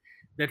amenities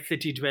that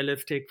city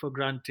dwellers take for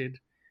granted.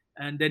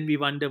 And then we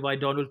wonder why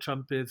Donald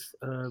Trump is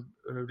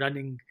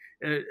running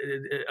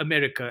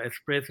America as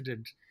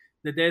president.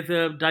 That there's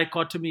a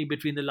dichotomy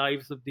between the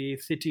lives of the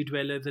city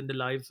dwellers and the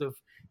lives of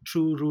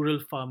true rural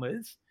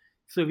farmers.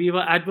 So we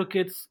were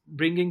advocates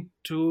bringing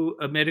to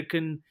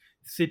American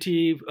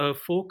city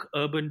folk,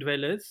 urban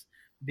dwellers,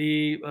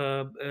 the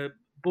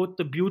both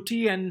the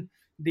beauty and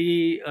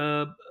the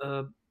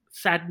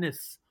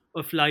sadness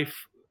of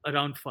life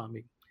around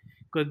farming.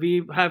 Because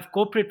we have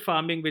corporate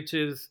farming, which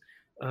is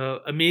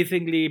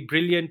amazingly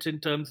brilliant in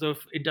terms of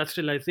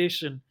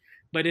industrialization,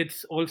 but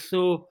it's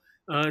also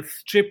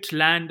stripped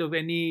land of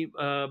any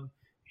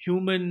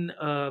human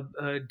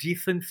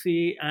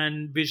decency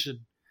and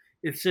vision.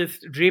 It's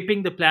just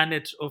raping the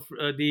planet of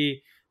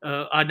the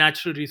our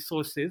natural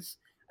resources,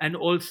 and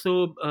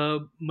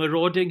also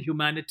marauding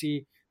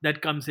humanity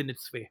that comes in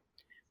its way.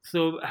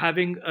 So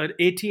having an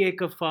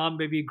 80-acre farm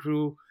where we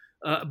grew,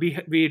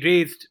 we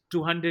raised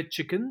 200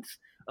 chickens,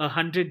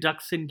 100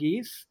 ducks and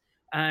geese,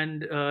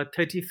 and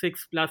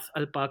 36 plus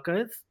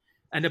alpacas,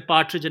 and a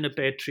partridge and a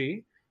pear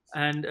tree,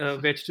 and a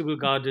vegetable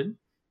garden.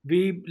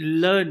 We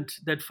learned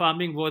that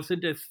farming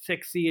wasn't as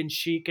sexy and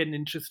chic and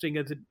interesting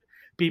as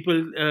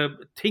people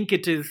think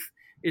it is.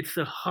 It's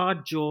a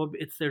hard job,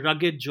 it's a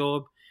rugged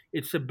job,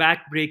 it's a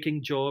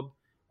back-breaking job,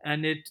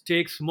 and it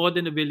takes more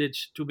than a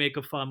village to make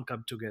a farm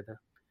come together.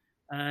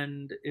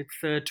 And it's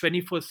a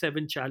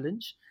 24/7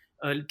 challenge.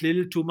 A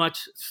little too much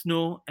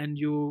snow, and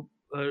you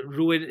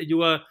ruin.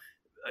 You are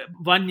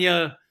 1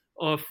 year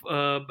of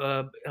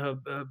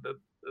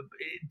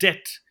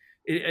debt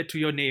to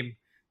your name.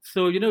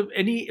 So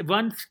any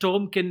one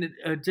storm can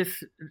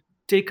just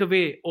take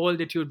away all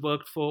that you'd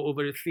worked for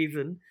over a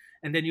season,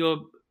 and then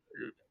you're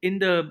in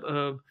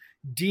the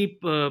deep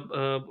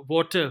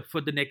water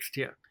for the next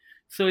year.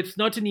 So it's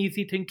not an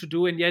easy thing to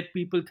do, and yet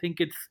people think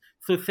it's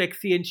so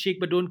sexy and chic,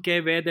 but don't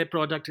care where their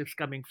product is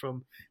coming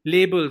from.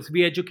 Labels.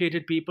 We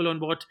educated people on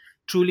what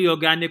truly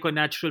organic or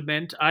natural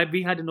meant.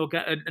 We had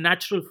a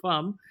natural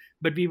farm,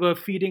 but we were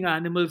feeding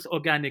animals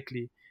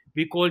organically.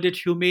 We called it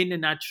humane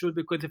and natural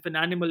because if an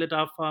animal at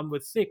our farm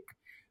was sick,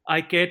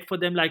 I cared for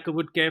them like I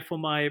would care for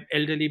my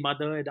elderly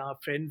mother and our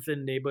friends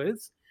and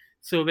neighbors.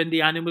 So when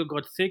the animal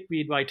got sick,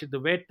 we invited the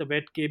vet. The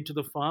vet came to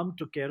the farm,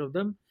 took care of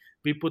them.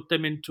 We put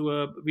them into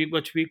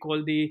what we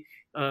call the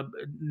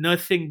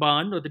nursing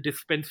barn or the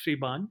dispensary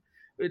barn.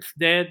 It's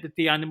there that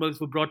the animals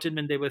were brought in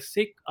when they were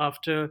sick.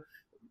 After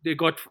they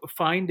got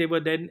fine, they were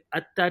then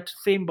at that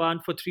same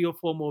barn for 3 or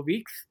 4 more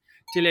weeks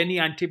till any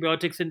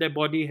antibiotics in their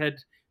body had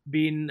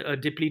been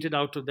depleted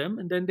out of them,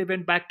 and then they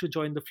went back to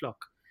join the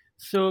flock.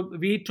 So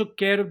we took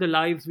care of the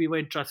lives we were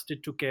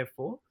entrusted to care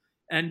for,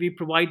 and we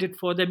provided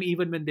for them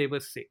even when they were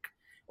sick.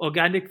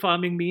 Organic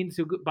farming means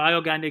you buy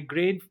organic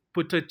grain,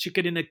 put a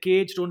chicken in a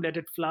cage, don't let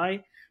it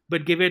fly,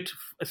 but give it,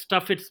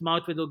 stuff its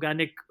mouth with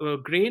organic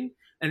grain,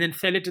 and then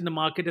sell it in the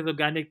market as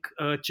organic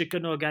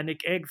chicken or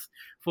organic eggs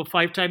for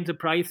 5 times the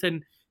price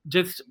and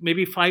just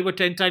maybe 5 or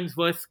 10 times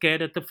worse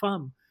care at the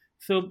farm.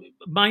 So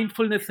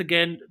mindfulness,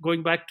 again,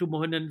 going back to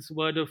Mohanan's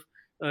word of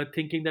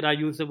thinking that I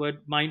use the word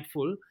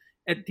mindful.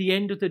 At the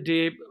end of the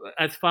day,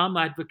 as farm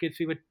advocates,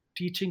 we were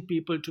teaching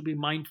people to be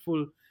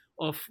mindful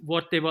of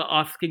what they were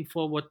asking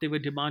for, what they were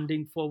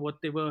demanding for,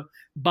 what they were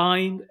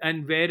buying,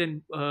 and where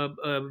and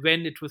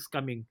when it was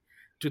coming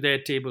to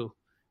their table,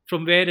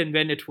 from where and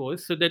when it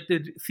was, so that the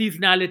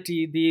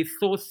seasonality, the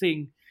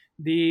sourcing,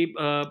 the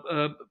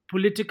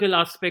political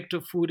aspect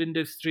of food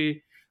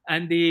industry,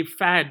 and the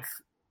fads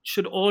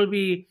should all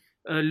be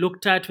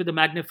looked at with a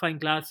magnifying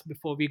glass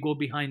before we go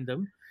behind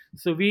them.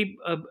 So we,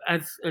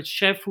 as a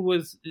chef who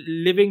was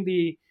living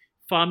the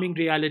farming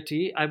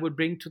reality, I would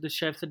bring to the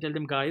chefs and tell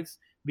them, guys,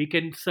 we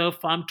can serve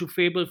farm to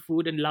fable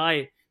food and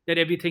lie that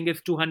everything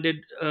is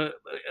 200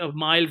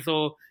 miles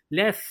or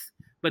less.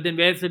 But then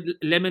where's the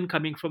lemon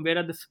coming from? Where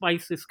are the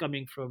spices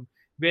coming from?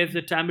 Where's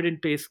the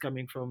tamarind paste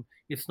coming from?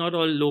 It's not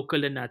all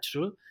local and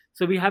natural.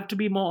 So we have to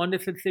be more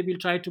honest and say we'll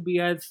try to be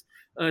as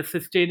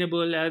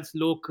sustainable, as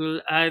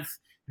local, as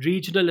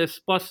regional as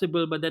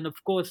possible. But then,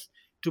 of course,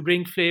 to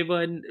bring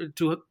flavor and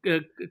to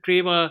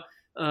crave our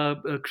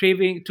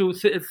craving, to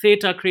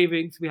sate our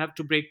cravings, we have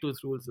to break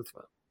those rules as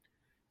well.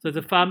 So as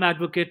a farm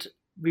advocate,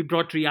 we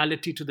brought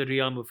reality to the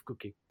realm of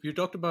cooking. You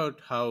talked about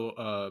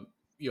how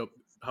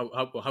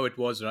how it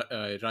was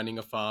running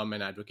a farm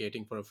and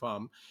advocating for a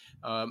farm,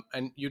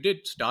 and you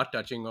did start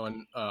touching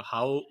on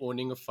how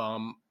owning a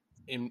farm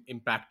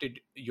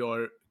impacted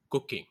your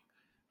cooking.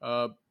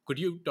 Could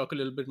you talk a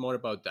little bit more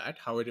about that?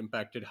 How it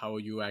impacted how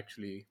you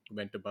actually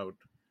went about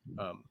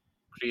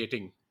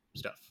creating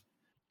stuff?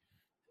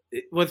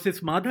 Was this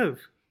Madhav?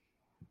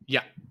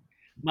 Yeah.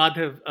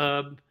 Madhav.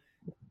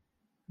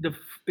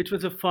 It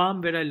was a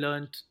farm where I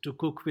learned to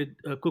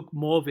cook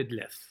more with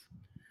less,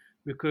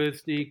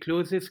 because the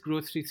closest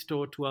grocery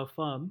store to our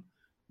farm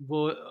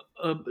was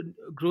a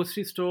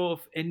grocery store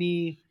of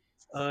any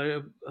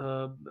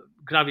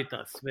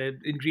gravitas, where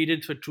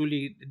ingredients were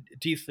truly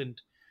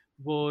decent,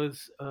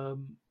 was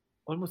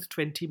almost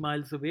 20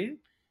 miles away,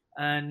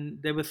 and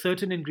there were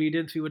certain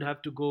ingredients we would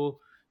have to go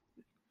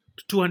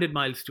 200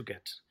 miles to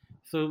get.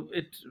 So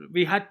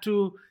we had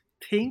to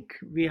think,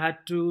 we had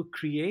to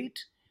create,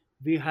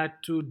 we had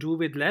to do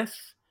with less,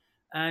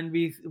 and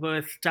we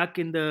were stuck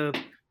in the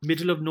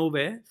middle of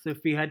nowhere. So if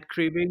we had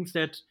cravings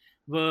that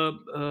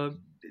were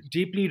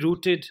deeply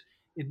rooted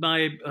in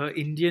my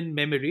Indian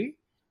memory,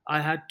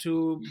 I had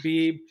to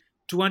be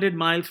 200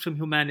 miles from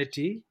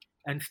humanity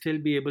and still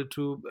be able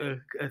to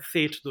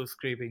sate those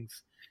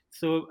cravings.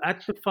 So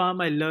at the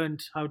farm, I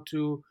learned how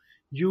to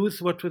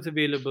use what was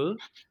available,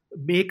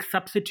 make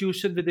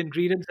substitutions with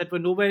ingredients that were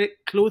nowhere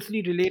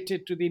closely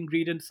related to the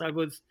ingredients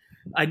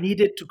I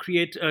needed to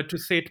create to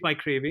sate my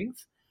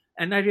cravings.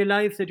 And I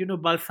realized that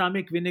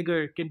balsamic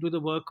vinegar can do the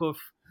work of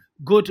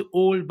good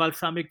old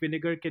balsamic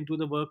vinegar can do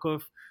the work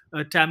of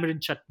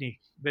tamarind chutney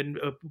when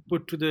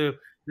put to the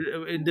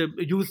in the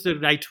used the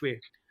right way.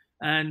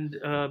 And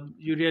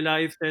you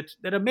realize that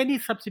there are many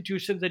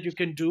substitutions that you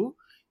can do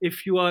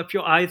if your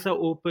eyes are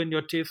open,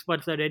 your taste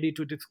buds are ready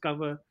to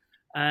discover,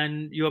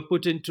 and you are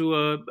put into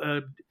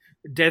a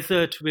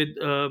desert with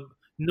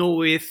no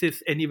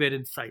oasis anywhere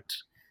in sight.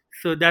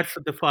 So that's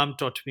what the farm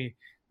taught me.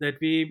 That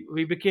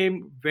we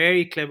became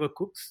very clever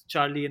cooks,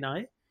 Charlie and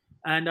I,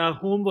 and our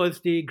home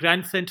was the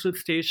Grand Central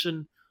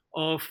Station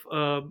of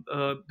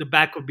the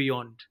back of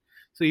Beyond.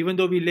 So even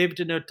though we lived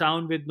in a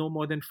town with no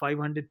more than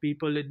 500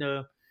 people in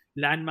a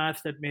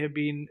landmass that may have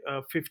been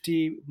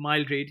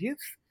 50-mile radius,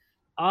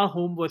 our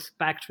home was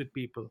packed with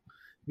people.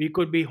 We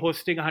could be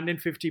hosting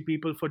 150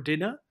 people for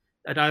dinner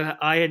that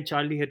I and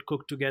Charlie had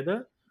cooked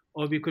together,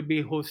 or we could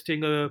be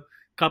hosting a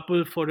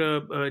couple for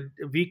a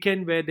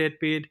weekend where they'd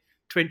paid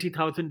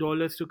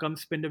 $20,000 to come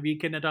spend a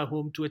weekend at our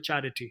home to a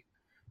charity.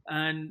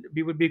 And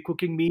we would be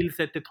cooking meals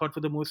that they thought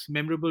were the most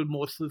memorable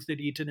morsels they'd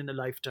eaten in a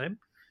lifetime.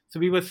 So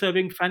we were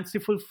serving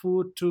fanciful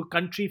food to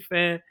country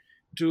fare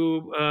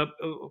to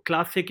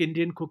classic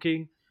Indian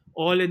cooking,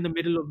 all in the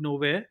middle of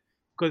nowhere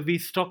because we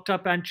stocked our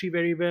pantry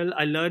very well.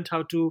 I learned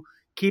how to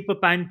keep a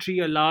pantry,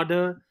 a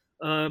larder,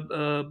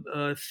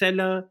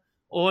 cellar,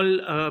 all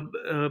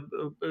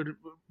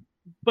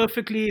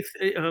perfectly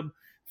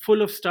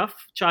full of stuff.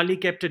 Charlie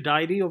kept a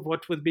diary of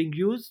what was being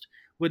used,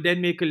 would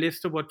then make a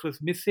list of what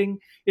was missing.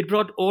 It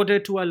brought order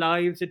to our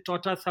lives. It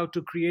taught us how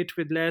to create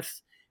with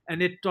less,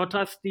 and it taught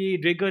us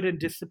the rigor and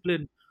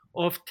discipline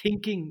of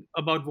thinking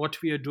about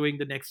what we are doing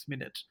the next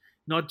minute,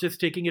 not just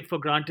taking it for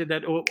granted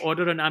that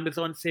order on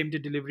Amazon, same day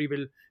delivery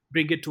will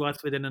bring it to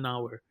us within an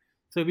hour.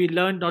 So we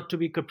learned not to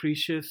be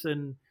capricious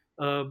and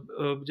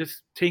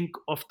just think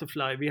off the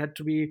fly. We had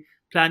to be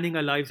planning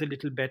our lives a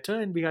little better,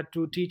 and we had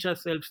to teach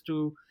ourselves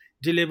to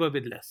deliver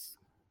with less.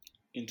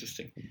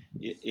 Interesting.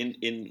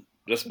 In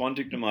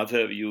responding to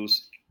Madhav, you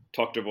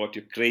talked about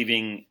your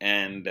craving,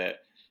 and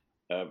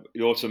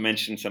you also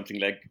mentioned something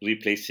like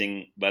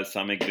replacing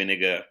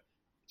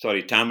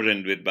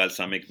tamarind with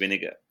balsamic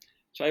vinegar.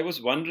 So I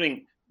was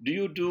wondering, do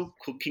you do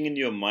cooking in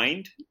your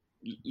mind?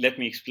 Let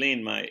me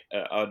explain.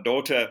 Our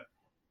daughter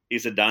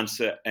is a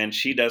dancer, and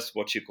she does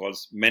what she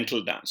calls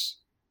mental dance.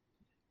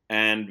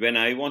 And when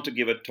I want to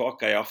give a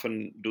talk, I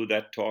often do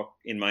that talk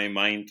in my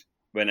mind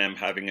when I'm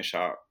having a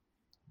shower.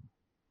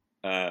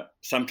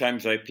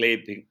 Sometimes I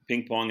play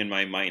ping pong in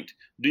my mind.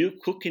 Do you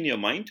cook in your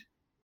mind?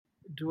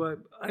 Do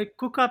I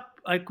cook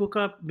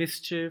up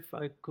mischief.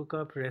 I cook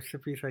up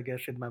recipes, I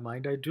guess, in my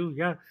mind. I do.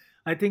 Yeah,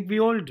 I think we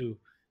all do.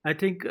 I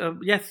think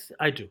yes,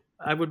 I do.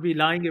 I would be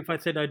lying if I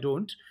said I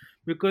don't,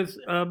 because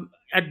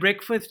at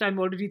breakfast I'm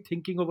already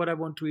thinking of what I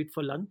want to eat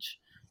for lunch.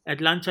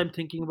 At lunch I'm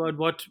thinking about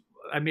what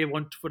I may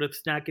want for a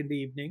snack in the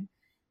evening,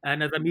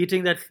 and as I'm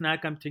eating that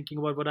snack I'm thinking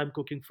about what I'm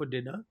cooking for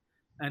dinner.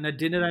 And at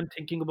dinner I'm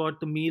thinking about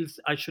the meals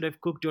I should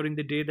have cooked during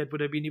the day that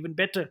would have been even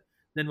better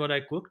than what I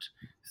cooked.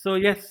 So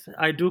yes,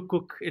 I do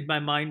cook in my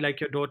mind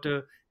like your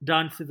daughter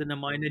dances in her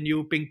mind and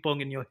you ping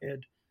pong in your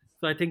head.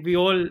 So I think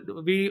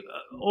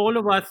all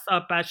of us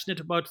are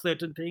passionate about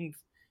certain things,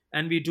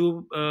 and we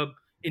do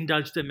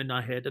indulge them in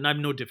our head. And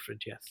I'm no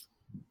different. Yes.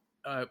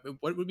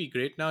 What would be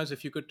great now is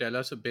if you could tell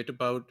us a bit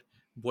about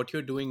what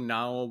you're doing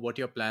now, what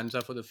your plans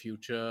are for the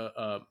future.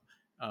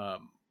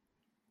 Um,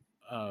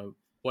 uh,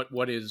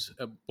 what is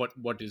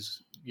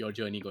your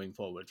journey going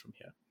forward from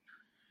here?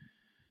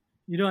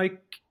 I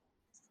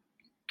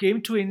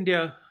came to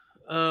India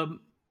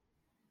um,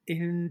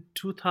 in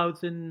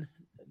 2000,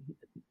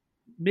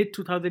 mid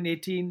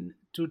 2018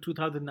 to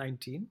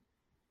 2019.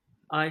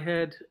 I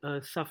had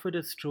suffered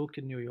a stroke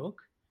in New York,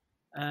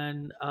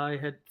 and I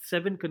had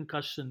 7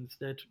 concussions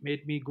that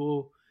made me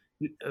go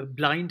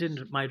blind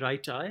in my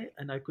right eye,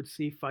 and I could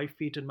see 5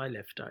 feet in my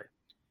left eye.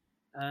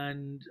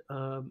 And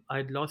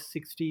I'd lost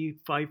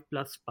 65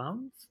 plus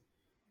pounds,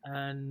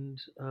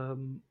 and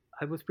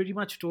I was pretty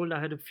much told I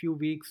had a few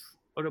weeks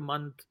or a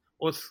month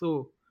or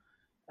so,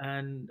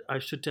 and I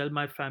should tell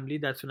my family.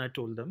 That's when I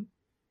told them,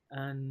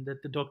 and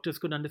that the doctors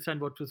couldn't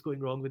understand what was going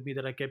wrong with me,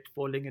 that I kept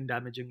falling and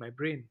damaging my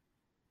brain.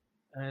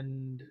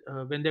 And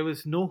when there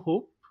was no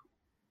hope,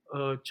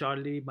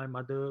 Charlie, my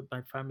mother,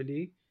 my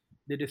family,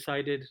 they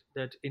decided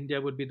that India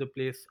would be the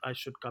place I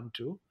should come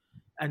to.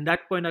 And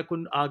that point, I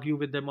couldn't argue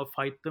with them or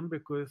fight them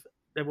because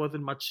there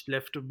wasn't much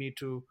left of me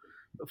to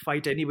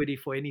fight anybody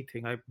for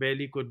anything. I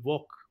barely could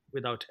walk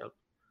without help.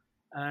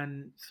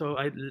 And so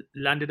I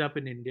landed up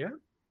in India,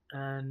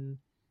 and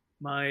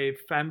my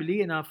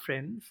family and our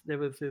friends. There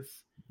was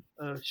this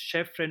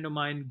chef friend of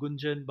mine,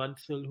 Gunjan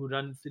Bansal, who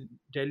runs in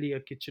Delhi a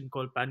kitchen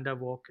called Panda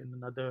Walk and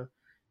another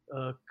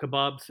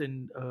kebabs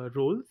and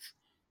rolls.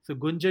 So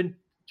Gunjan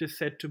just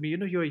said to me,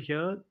 you're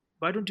here.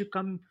 Why don't you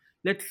come?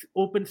 Let's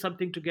open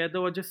something together,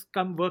 or just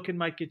come work in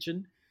my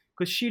kitchen.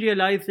 Because she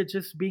realized that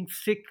just being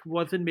sick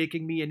wasn't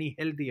making me any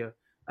healthier.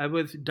 I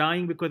was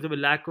dying because of a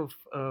lack of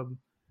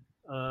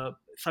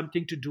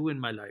something to do in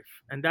my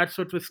life, and that's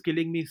what was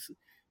killing me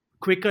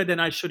quicker than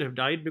I should have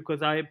died,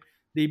 because I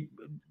the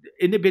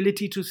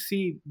inability to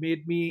see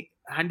made me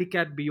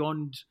handicapped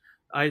beyond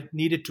I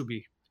needed to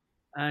be,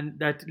 and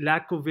that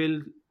lack of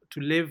will to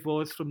live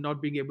was from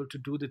not being able to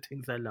do the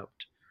things I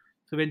loved.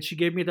 So when she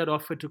gave me that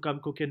offer to come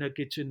cook in her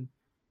kitchen,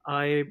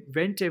 I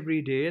went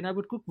every day and I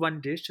would cook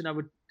one dish and I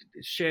would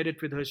share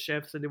it with her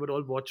chefs, and they would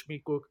all watch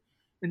me cook.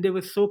 And they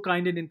were so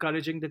kind and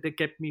encouraging that they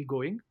kept me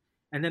going.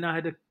 And then I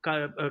had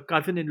a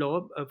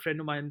cousin-in-law, a friend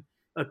of mine,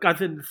 a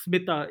cousin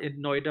Smita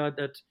in Noida,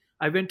 that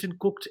I went and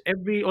cooked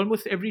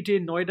almost every day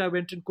in Noida. I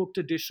went and cooked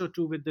a dish or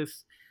two with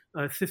this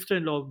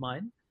sister-in-law of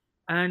mine.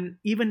 And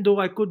even though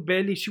I could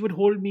barely, she would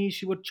hold me,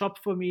 she would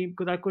chop for me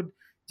because I could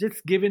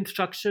just give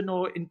instruction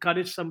or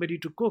encourage somebody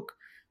to cook.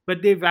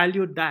 But they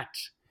valued that.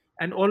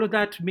 And all of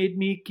that made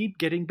me keep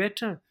getting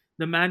better.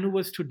 The man who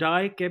was to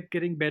die kept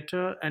getting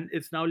better and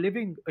is now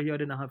living a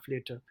year and a half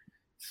later.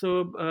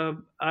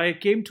 So I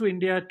came to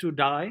India to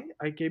die.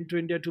 I came to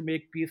India to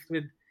make peace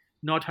with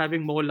not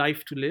having more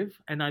life to live,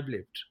 and I've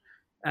lived.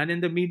 And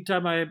in the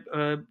meantime,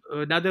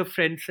 another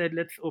friend said,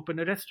 let's open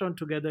a restaurant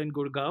together in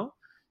Gurgaon.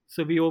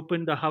 So we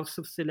opened the House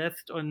of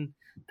Celeste on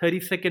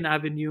 32nd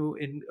Avenue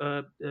in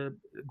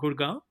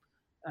Gurgaon,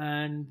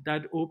 and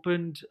that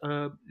opened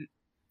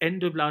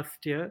end of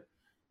last year.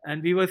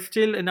 And we were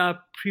still in our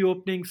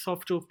pre-opening,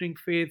 soft opening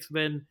phase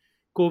when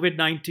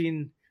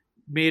COVID-19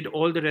 made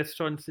all the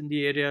restaurants in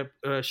the area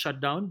shut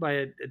down by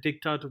a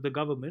diktat of the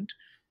government.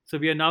 So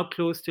we are now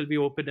closed till we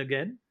open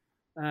again.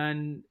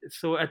 And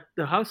so at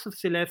the House of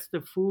Celeste,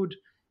 the food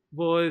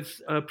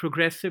was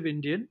progressive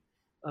Indian.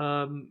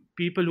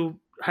 People who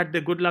had the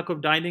good luck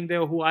of dining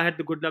there, who I had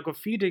the good luck of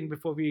feeding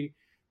before we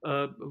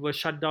were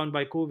shut down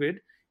by COVID,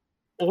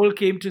 all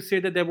came to say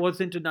that there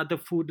wasn't another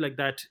food like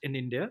that in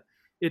India.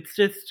 It's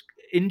just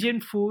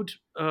Indian food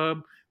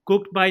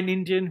cooked by an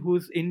Indian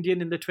who's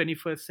Indian in the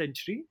 21st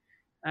century.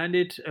 And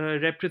it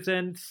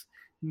represents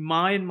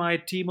my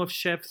team of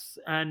chefs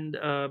and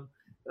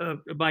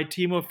my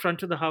team of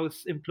front of the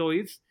house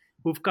employees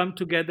who've come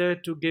together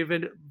to give a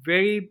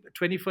very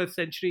 21st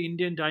century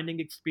Indian dining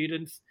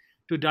experience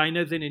to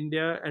diners in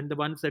India and the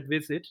ones that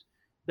visit.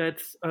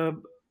 That's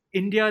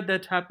India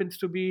that happens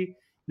to be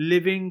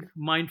living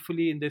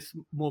mindfully in this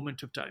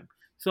moment of time.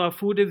 So our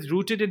food is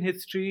rooted in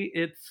history.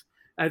 It's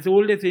as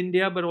old as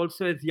India, but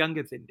also as young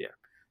as India.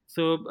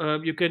 So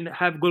you can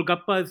have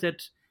golgappas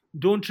that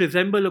don't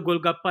resemble a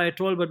golgappa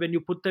at all, but when you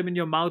put them in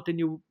your mouth and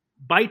you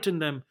bite in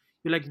them,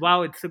 you're like,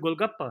 wow, it's a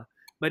golgappa.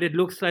 But it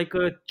looks like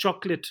a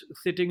chocolate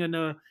sitting on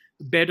a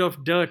bed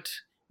of dirt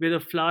with a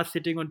flour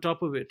sitting on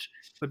top of it.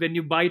 But when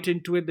you bite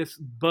into it, this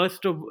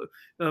burst of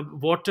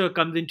water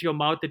comes into your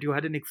mouth that you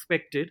hadn't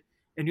expected.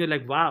 And you're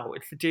like, wow,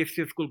 it's the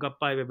tastiest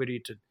golgappa I've ever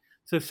eaten.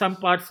 So some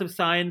parts of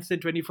science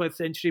and 21st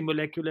century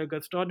molecular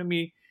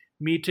gastronomy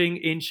meeting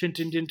ancient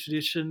Indian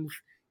traditions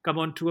come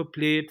onto a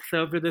plate,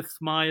 served with a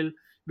smile,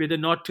 with a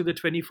nod to the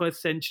 21st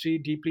century,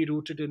 deeply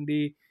rooted in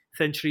the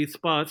centuries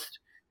past.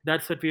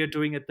 That's what we are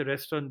doing at the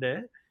restaurant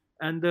there.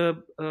 And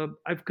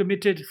I've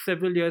committed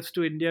several years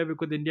to India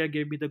because India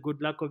gave me the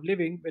good luck of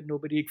living when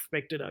nobody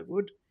expected I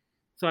would.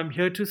 So I'm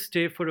here to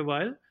stay for a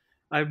while.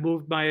 I've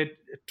moved my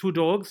two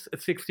dogs, a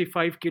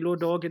 65-kilo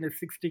dog and a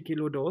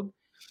 60-kilo dog,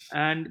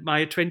 and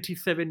my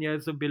 27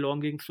 years of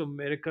belongings from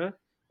America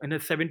and a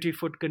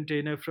 70-foot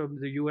container from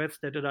the US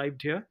that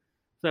arrived here.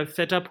 So I've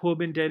set up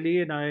home in Delhi,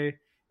 and I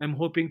am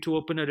hoping to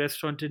open a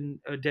restaurant in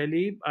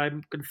Delhi.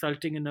 I'm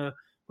consulting in a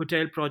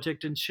hotel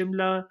project in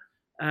Shimla,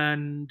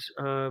 and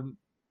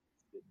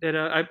there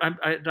are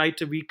I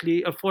write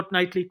a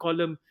fortnightly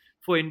column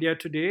for India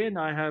Today, and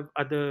I have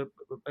other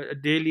a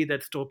daily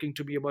that's talking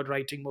to me about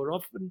writing more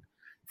often.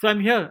 So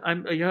I'm here.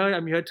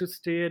 I'm here to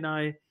stay, and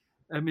I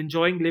am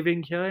enjoying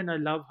living here, and I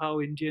love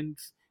how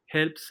Indians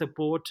help,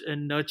 support,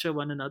 and nurture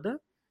one another.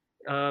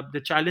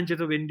 The challenges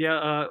of India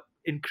are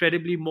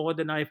incredibly more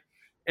than I've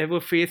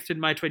ever faced in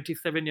my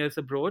 27 years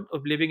abroad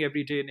of living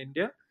every day in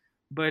India.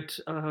 But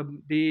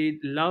the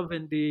love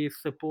and the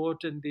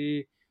support and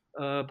the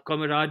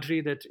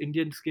camaraderie that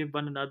Indians give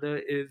one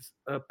another is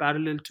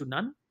parallel to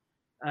none.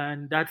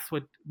 And that's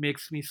what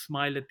makes me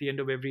smile at the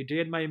end of every day.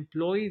 And my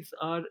employees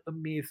are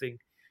amazing.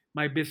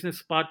 My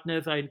business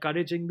partners are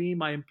encouraging me.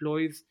 My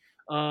employees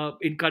are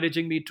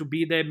encouraging me to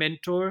be their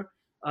mentor.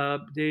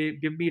 They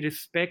give me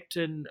respect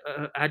and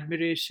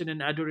admiration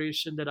and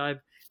adoration that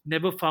I've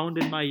never found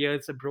in my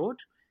years abroad.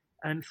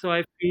 And so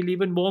I feel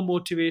even more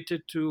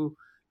motivated to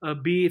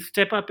be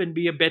step up and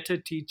be a better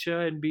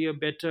teacher and be a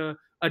better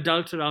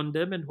adult around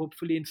them, and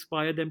hopefully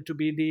inspire them to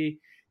be the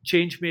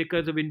change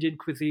makers of Indian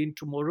cuisine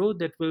tomorrow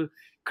that will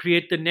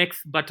create the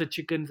next butter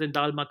chickens and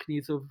dal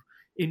makhnis of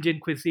Indian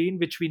cuisine,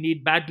 which we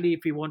need badly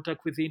if we want our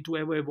cuisine to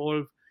ever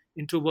evolve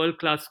into world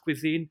class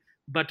cuisine.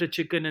 Butter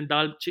chicken and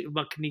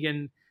makhni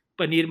and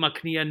paneer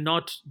makhni are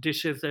not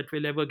dishes that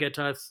will ever get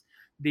us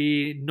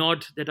the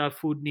nod that our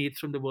food needs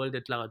from the world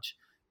at large.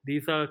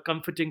 These are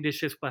comforting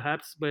dishes,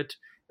 perhaps, but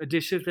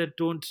dishes that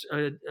don't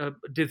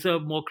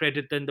deserve more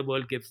credit than the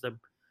world gives them.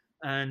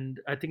 And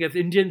I think as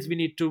Indians, we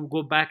need to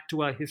go back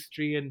to our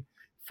history and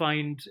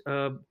find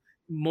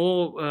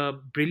more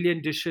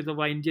brilliant dishes of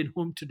our Indian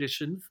home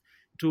traditions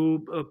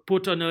to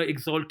put on an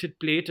exalted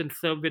plate and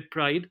serve with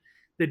pride.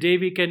 The day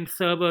we can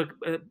serve a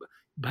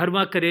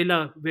bharma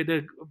karela with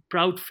a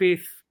proud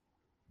face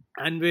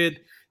and with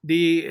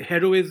the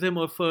heroism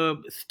of a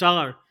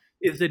star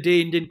is the day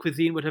Indian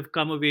cuisine would have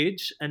come of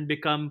age and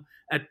become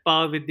at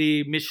par with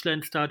the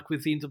Michelin starred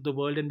cuisines of the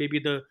world, and maybe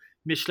the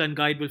Michelin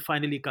guide will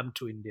finally come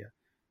to India.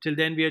 Till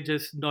then, we are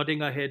just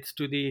nodding our heads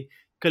to the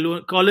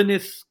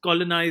colonists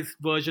colonized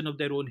version of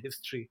their own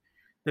history.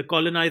 The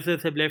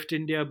colonizers have left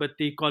India, but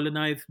the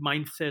colonized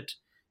mindset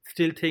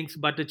still thinks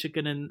butter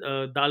chicken and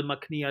dal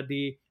makhni are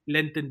the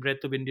length and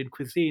breadth of Indian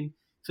cuisine.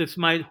 So it's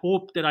my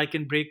hope that I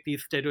can break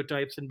these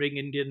stereotypes and bring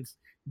Indians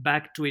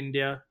back to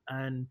India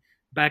and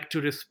back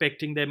to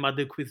respecting their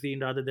mother cuisine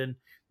rather than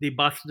the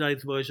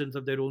bastardized versions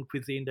of their own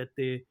cuisine that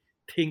they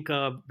think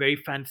are very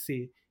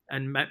fancy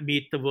and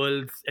meet the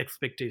world's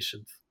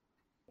expectations.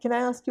 Can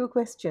I ask you a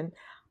question?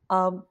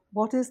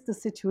 What is the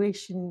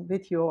situation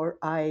with your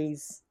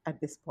eyes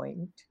at this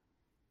point?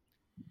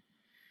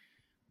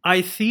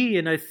 I see,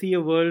 and I see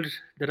a world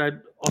that I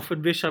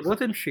often wish I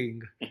wasn't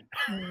seeing.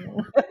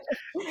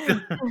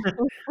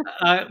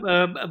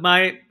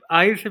 My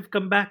eyes have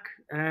come back,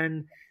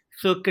 and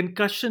so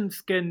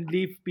concussions can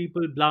leave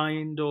people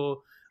blind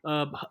or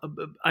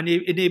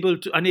unable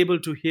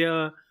to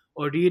hear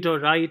or read or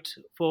write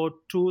for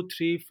 2,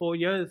 3, 4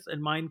 years,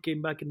 and mine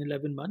came back in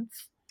 11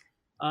 months.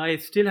 I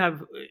still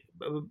have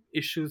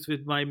issues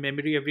with my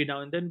memory every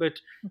now and then, but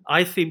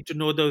I seem to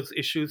know those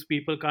issues.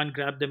 People can't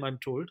grab them, I'm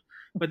told.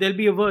 But there'll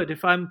be a word.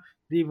 If I'm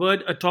the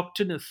word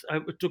autochthonous,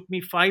 it took me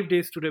 5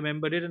 days to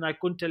remember it, and I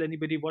couldn't tell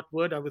anybody what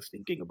word I was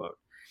thinking about.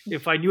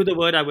 If I knew the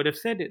word, I would have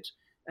said it.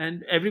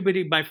 And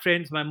everybody, my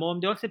friends, my mom,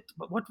 they all said,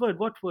 "What word?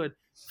 What word?"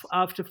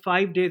 After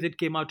 5 days, it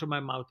came out of my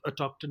mouth,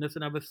 autochthonous,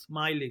 and I was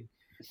smiling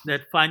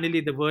that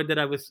finally the word that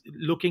I was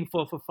looking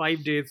for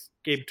 5 days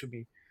came to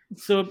me.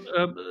 So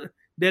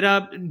there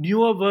are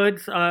newer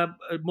words are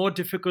more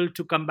difficult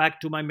to come back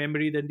to my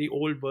memory than the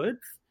old words.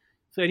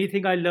 So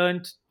anything I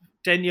learned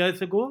 10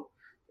 years ago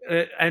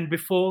and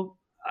before,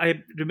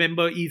 I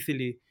remember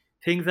easily.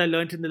 Things I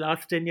learned in the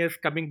last 10 years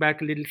coming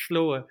back a little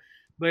slower.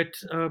 But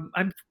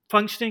I'm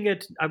functioning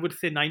at, I would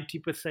say,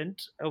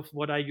 90% of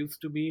what I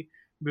used to be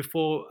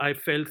before I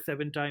fell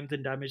 7 times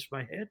and damaged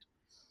my head.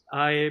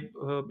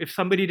 If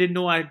somebody didn't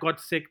know I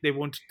got sick, they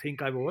won't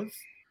think I was.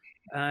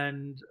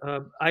 And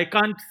I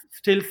can't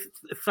still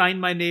sign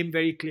my name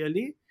very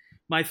clearly.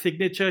 My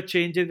signature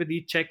changes with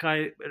each check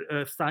I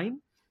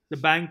sign. The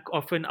bank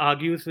often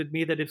argues with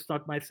me that it's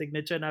not my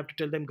signature, and I have to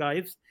tell them,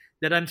 guys,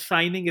 that I'm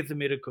signing is a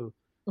miracle.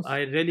 I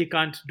really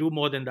can't do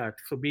more than that.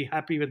 So be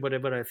happy with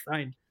whatever I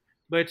sign.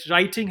 But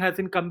writing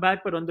hasn't come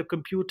back. But on the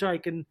computer,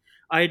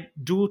 I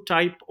do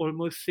type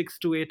almost 6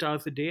 to 8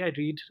 hours a day.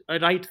 I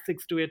write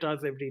 6 to 8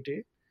 hours every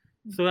day.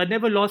 So I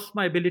never lost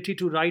my ability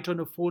to write on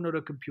a phone or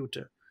a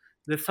computer.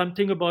 There's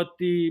something about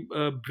the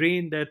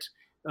brain that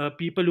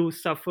people who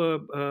suffer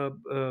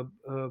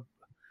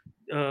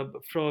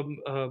from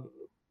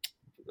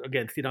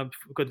again,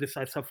 because this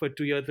I suffered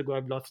 2 years ago,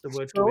 I've lost the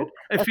word to it. Stroke?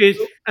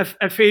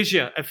 A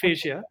stroke?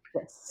 Aphasia.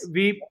 Yes.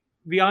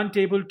 We aren't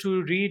able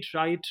to read,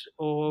 write,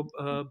 or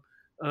uh,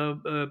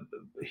 uh,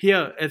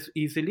 hear as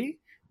easily,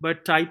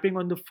 but typing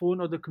on the phone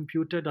or the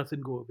computer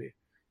doesn't go away.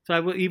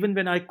 So even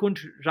when I couldn't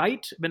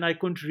write, when I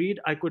couldn't read,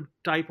 I could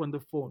type on the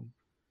phone.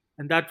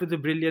 And that was the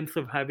brilliance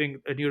of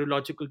having a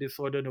neurological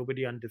disorder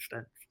nobody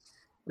understands.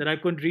 That I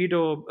couldn't read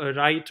or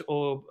write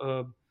or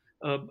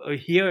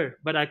hear,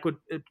 but I could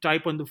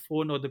type on the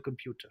phone or the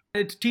computer.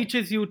 It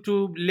teaches you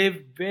to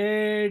live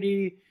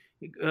very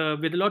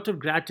with a lot of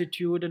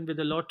gratitude and with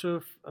a lot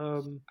of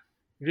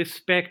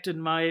respect.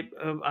 And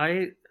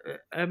I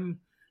am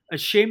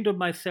ashamed of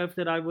myself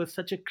that I was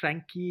such a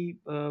cranky,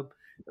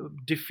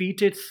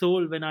 defeated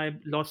soul when I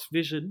lost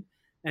vision.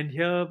 And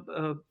here,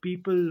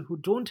 people who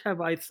don't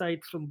have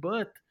eyesight from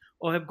birth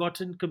or have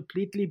gotten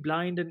completely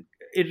blind and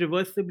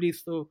irreversibly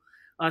so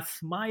are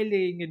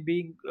smiling and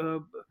being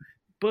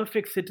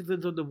perfect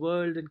citizens of the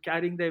world and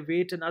carrying their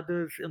weight and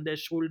others on their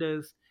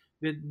shoulders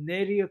with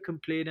nary a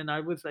complaint. And I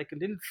was like a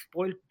little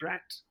spoiled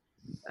brat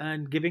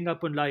and giving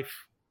up on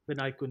life when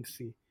I couldn't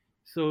see.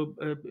 So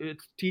it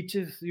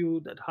teaches you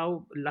that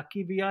how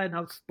lucky we are and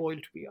how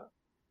spoiled we are.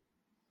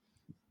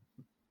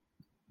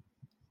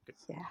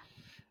 Yeah.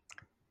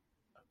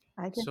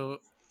 I guess. So,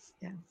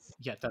 Yeah.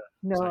 yeah,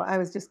 No, sorry. I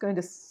was just going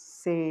to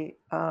say,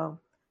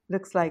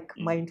 looks like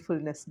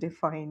mindfulness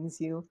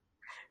defines you.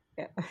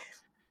 Yeah.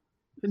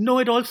 No,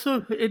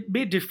 it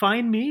may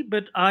define me,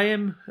 but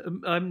I'm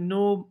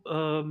no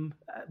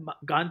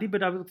Gandhi.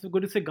 But I was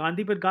going to say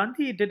Gandhi, but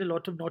Gandhi did a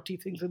lot of naughty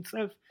things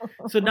himself.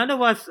 So none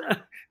of us,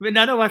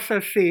 none of us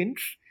are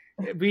saints.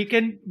 We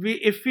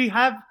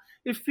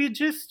if we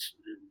just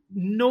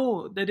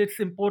know that it's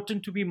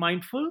important to be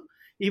mindful,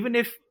 even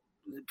if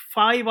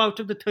 5 out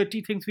of the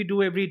 30 things we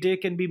do every day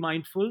can be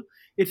mindful,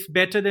 it's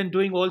better than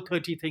doing all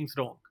 30 things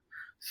wrong.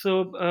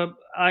 So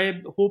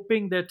I'm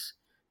hoping that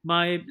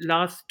my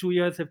last 2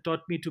 years have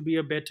taught me to be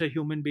a better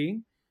human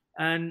being.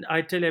 And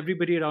I tell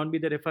everybody around me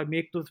that if I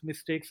make those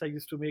mistakes I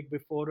used to make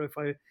before, or if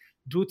I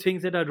do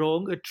things that are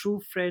wrong, a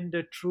true friend,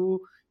 a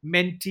true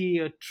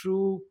mentee, a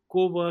true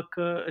co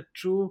worker, a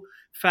true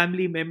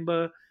family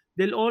member,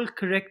 they'll all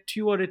correct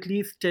you or at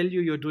least tell you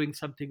you're doing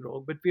something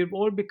wrong. But we've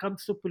all become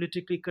so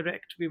politically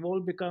correct. We've all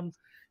become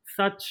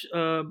such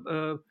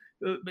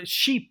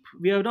sheep.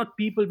 We are not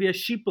people, we are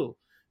sheeple,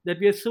 that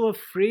we are so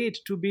afraid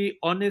to be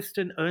honest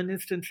and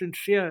earnest and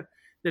sincere,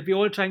 that we're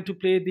all trying to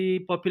play the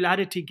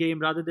popularity game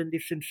rather than the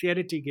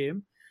sincerity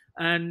game.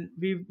 And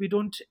we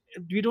don't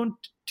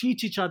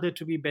teach each other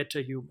to be better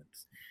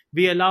humans.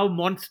 We allow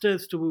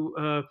monsters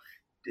to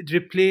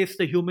replace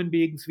the human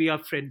beings we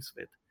are friends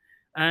with.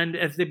 And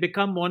as they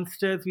become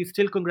monsters, we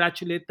still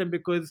congratulate them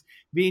because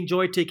we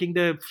enjoy taking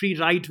the free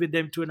ride with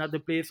them to another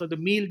place, or the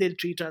meal they'll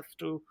treat us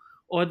to,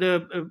 or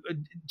the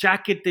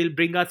jacket they'll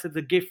bring us as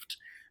a gift.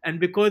 And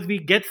because we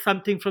get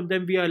something from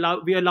them, we are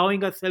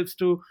allowing ourselves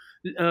to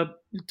uh,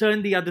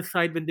 turn the other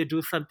side when they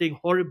do something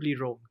horribly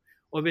wrong,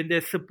 or when they're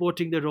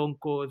supporting the wrong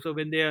cause, or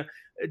when they're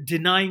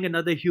denying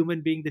another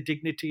human being the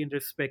dignity and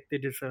respect they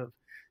deserve.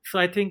 So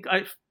I think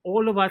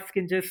all of us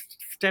can just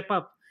step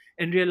up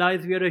and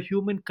realize we are a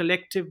human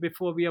collective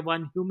before we are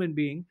one human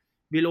being.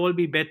 We'll all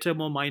be better,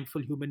 more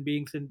mindful human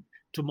beings, and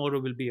tomorrow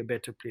will be a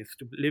better place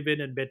to live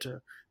in and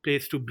better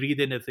place to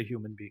breathe in as a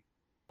human being.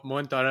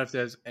 Mohan, Tara, if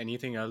there's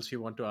anything else you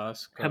want to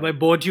ask, Have I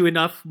bored you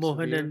enough,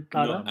 Mohan Subir? and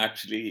No, Tara?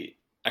 actually,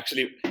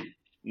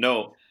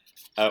 no.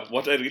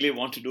 What I really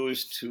want to do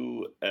is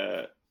to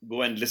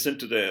go and listen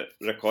to the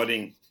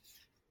recording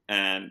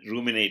and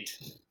ruminate.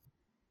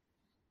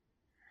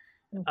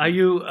 Are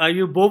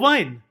you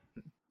bovine?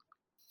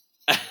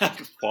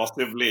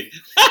 Possibly.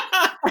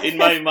 In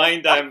my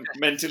mind, I'm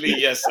mentally,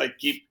 yes, I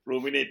keep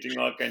ruminating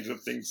all kinds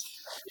of things.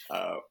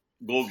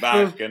 Go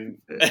back and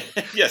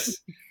yes,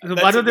 So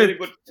that's a very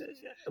good.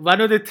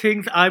 one of the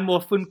things I'm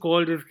often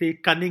called is the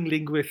cunning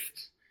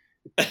linguist.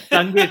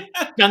 tongue in,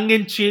 tongue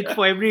in cheek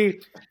for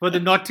the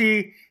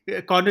naughty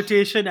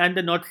connotation and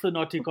the not so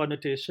naughty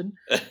connotation.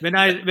 When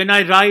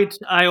I write,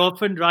 I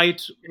often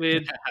write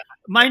with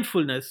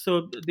mindfulness.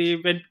 So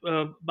when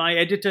my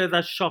editors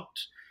are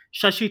shocked,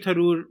 Shashi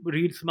Tharoor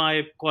reads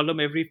my column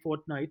every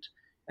fortnight,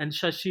 and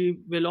Shashi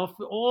will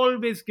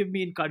always give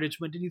me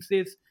encouragement, and he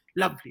says,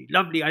 "Lovely,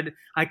 lovely."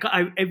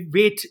 I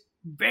wait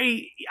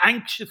very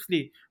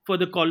anxiously for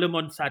the column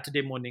on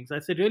Saturday mornings. I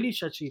said, "Really,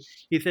 Shashi?"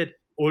 He said,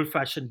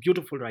 "Old-fashioned,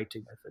 beautiful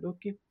writing." I said,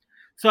 "Okay."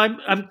 So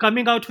I'm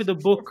coming out with a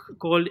book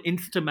called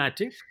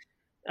Instamatic,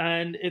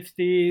 and it's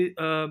the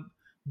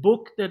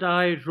book that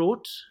I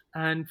wrote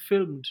and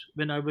filmed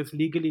when I was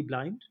legally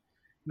blind.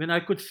 When I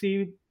could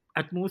see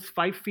at most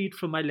 5 feet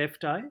from my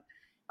left eye,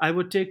 I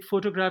would take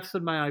photographs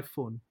on my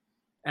iPhone,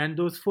 and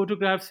those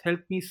photographs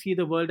helped me see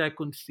the world I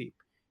couldn't see.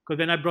 Because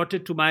when I brought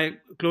it to my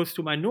close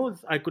to my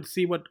nose, I could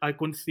see what I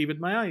couldn't see with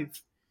my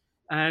eyes,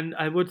 and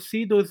I would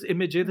see those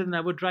images and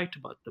I would write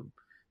about them.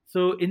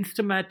 So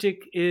Instamatic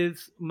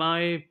is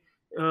my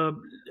uh,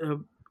 uh,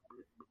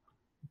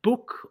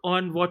 book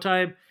on what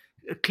I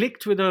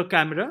clicked with a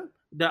camera,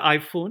 the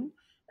iPhone,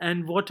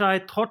 and what I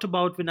thought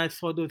about when I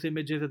saw those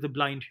images as a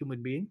blind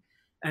human being.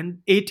 And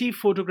 80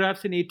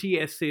 photographs and 80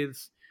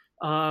 essays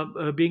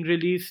being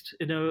released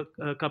in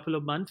a couple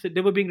of months.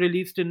 They were being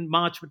released in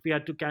March, but we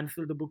had to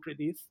cancel the book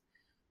release.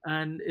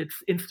 And it's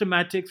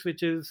Instamatics,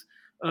 which is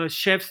a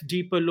chef's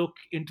deeper look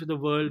into the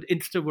world,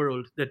 Insta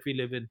world that we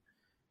live in.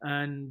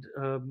 And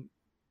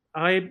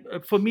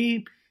for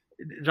me,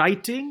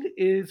 writing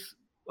is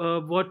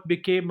what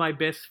became my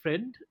best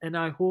friend, and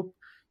I hope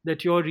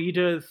that your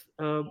readers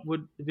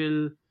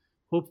will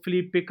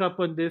hopefully pick up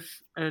on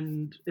this.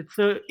 And it's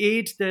a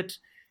aid that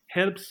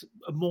helps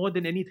more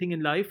than anything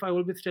in life. I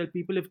always tell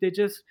people, if they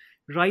just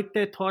write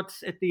their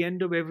thoughts at the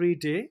end of every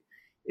day,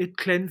 it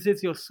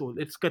cleanses your soul.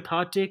 It's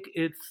cathartic.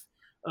 It's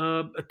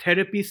a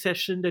therapy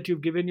session that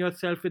you've given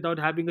yourself without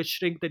having a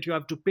shrink that you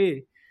have to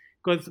pay.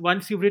 Because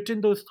once you've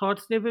written those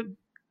thoughts,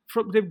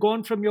 they've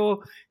gone from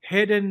your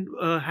head and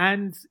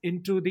hands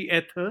into the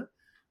ether,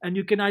 and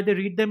you can either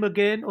read them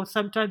again, or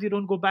sometimes you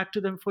don't go back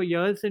to them for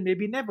years and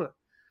maybe never.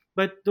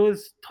 But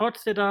those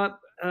thoughts that are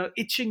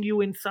itching you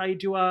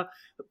inside, you are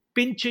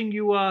pinching,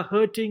 you are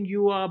hurting,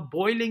 you are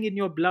boiling in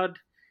your blood,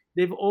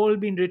 they've all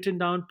been written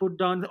down, put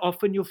down.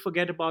 Often you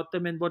forget about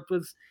them, and what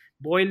was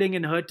boiling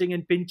and hurting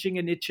and pinching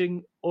and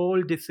itching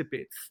all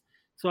dissipates.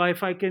 So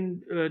if I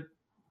can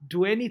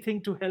do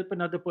anything to help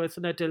another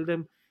person, I tell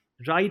them,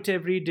 write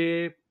every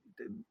day,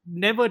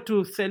 never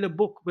to sell a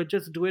book, but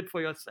just do it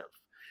for yourself.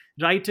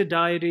 Write a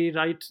diary,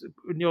 write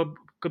in your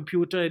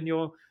computer, in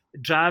your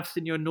drafts,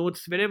 in your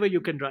notes, wherever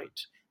you can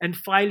write, and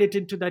file it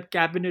into that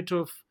cabinet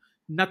of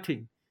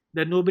nothing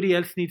that nobody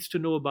else needs to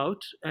know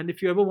about. And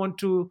if you ever want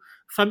to,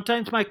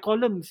 sometimes my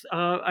columns,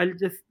 I'll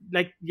just,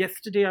 like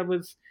yesterday, I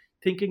was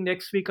thinking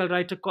next week I'll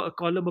write a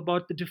column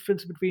about the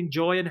difference between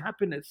joy and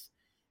happiness.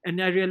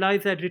 And I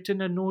realized I'd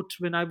written a note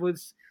when I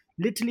was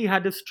literally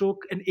had a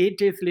stroke, and 8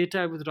 days later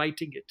I was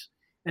writing it.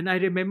 And I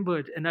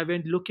remembered, and I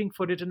went looking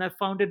for it, and I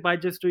found it by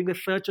just doing a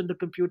search on the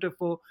computer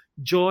for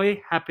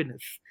joy,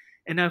 happiness.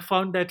 And I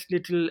found that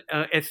little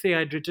essay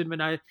I'd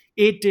written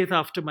 8 days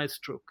after my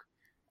stroke.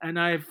 And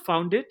I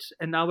found it,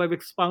 and now I've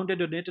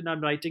expounded on it, and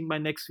I'm writing my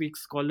next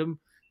week's column,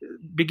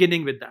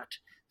 beginning with that.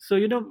 So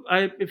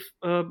if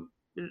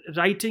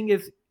writing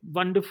is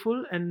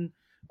wonderful, and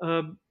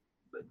um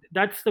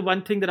that's the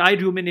one thing that I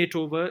ruminate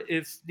over,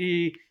 is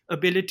the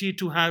ability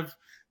to have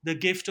the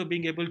gift of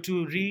being able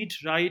to read,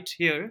 write,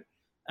 hear.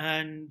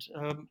 And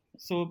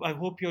so I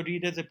hope your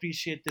readers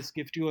appreciate this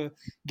gift you are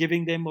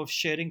giving them of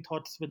sharing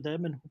thoughts with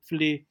them, and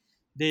hopefully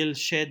they'll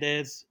share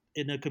theirs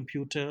in a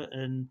computer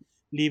and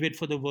leave it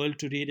for the world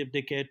to read if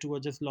they care to, or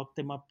just lock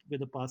them up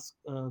with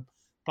a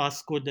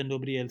passcode that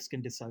nobody else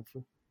can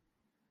decipher.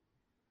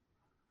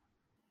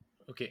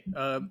 Okay.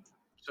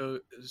 So,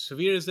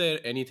 Savir, is there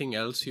anything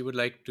else you would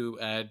like to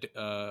add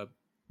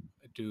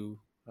to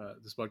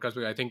this podcast?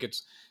 Because I think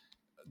it's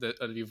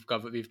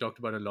we've talked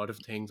about a lot of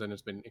things, and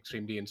it's been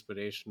extremely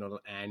inspirational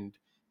and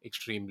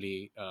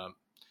extremely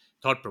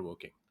thought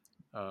provoking.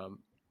 Um,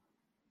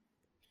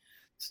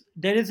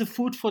 There is a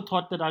food for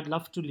thought that I'd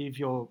love to leave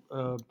your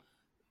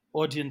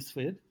audience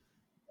with.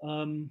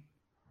 Um,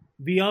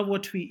 we are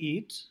what we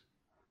eat.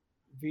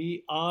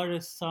 We are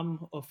a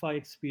sum of our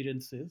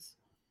experiences.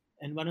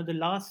 And one of the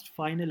last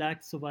final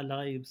acts of our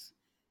lives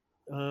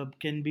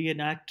can be an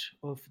act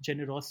of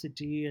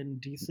generosity and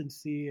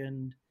decency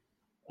and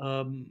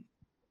um,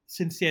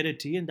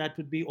 sincerity, and that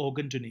would be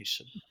organ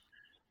donation.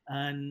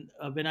 And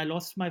when I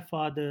lost my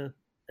father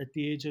at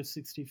the age of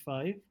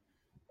 65,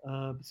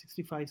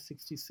 65,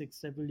 66,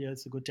 several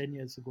years ago, 10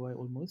 years ago, I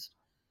almost,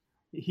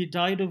 he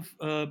died of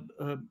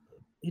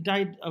he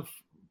died of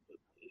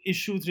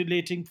issues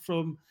relating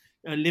from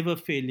liver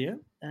failure.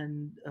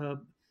 And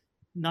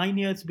 9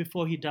 years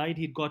before he died,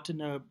 he'd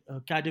gotten a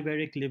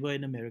cadaveric liver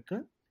in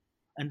America,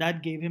 and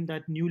that gave him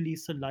that new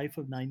lease on life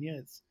of 9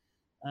 years.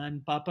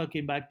 And Papa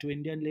came back to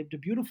India and lived a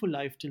beautiful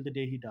life till the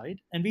day he died.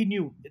 And we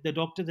knew, the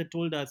doctors had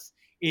told us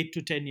 8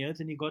 to 10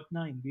 years, and he got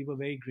 9. We were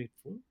very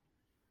grateful,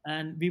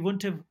 and we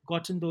wouldn't have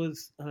gotten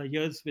those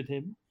years with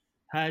him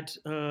had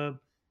a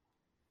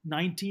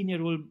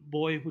 19-year-old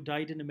boy who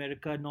died in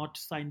America not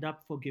signed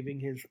up for giving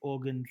his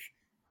organs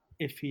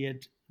if he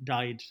had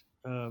died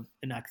in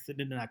an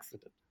accident.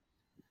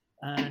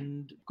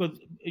 And because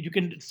you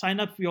can sign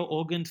up for your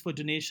organs for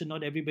donation,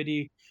 not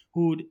everybody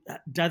who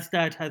does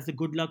that has the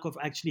good luck of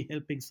actually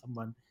helping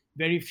someone.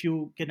 Very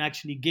few can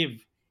actually give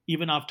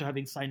even after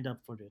having signed up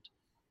for it.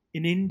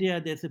 In India,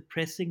 there's a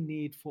pressing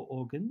need for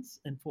organs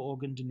and for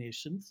organ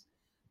donations.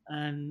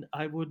 And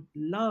I would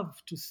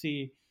love to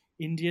see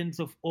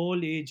Indians of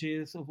all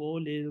ages, of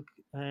all ilk,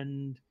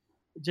 and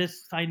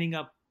just signing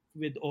up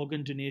with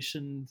organ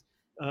donations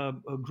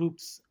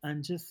groups.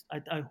 And just,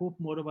 I hope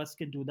more of us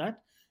can do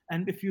that.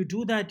 And if you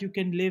do that, you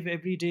can live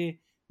every day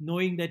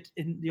knowing that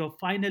in your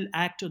final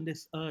act on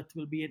this earth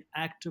will be an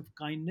act of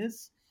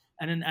kindness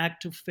and an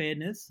act of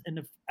fairness and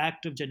an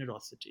act of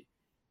generosity.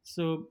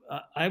 So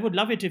I would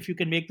love it if you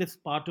can make this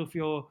part of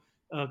your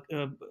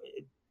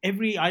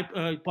every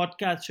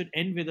podcast should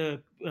end with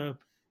a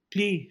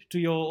plea to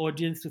your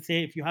audience to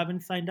say, if you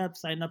haven't signed up,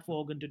 sign up for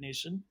organ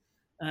donation.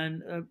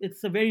 And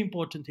it's a very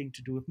important thing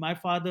to do. If my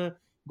father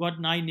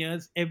got 9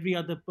 years, every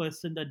other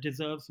person that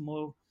deserves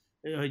more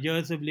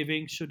years of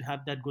living should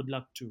have that good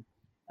luck too.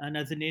 And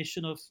as a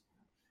nation of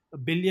a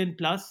billion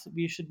plus,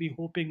 we should be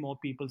hoping more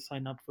people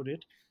sign up for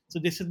it. So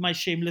this is my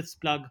shameless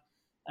plug,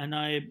 and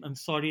I'm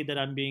sorry that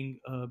I'm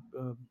being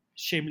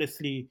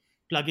shamelessly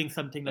plugging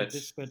something like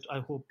this, but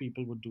I hope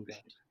people would do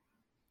that.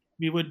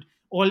 We would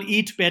all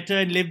eat better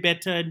and live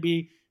better and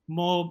be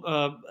more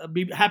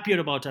be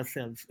happier about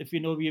ourselves if we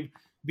know we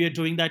are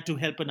doing that to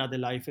help another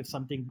life if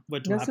something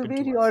were to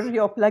happen to us.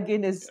 Your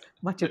plug-in is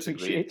much That's a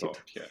great appreciated.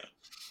 thought. Yeah.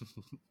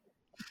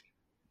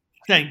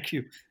 Thank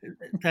you.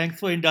 Thanks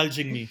for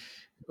indulging me.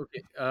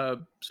 Okay.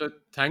 So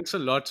thanks a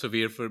lot,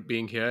 Savir, for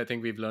being here. I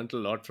think we've learned a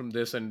lot from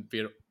this, and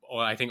we're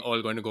I think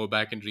all going to go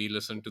back and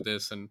re-listen to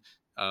this and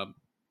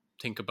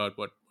think about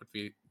what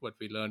we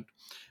learned.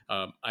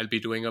 I'll be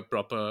doing a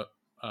proper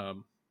a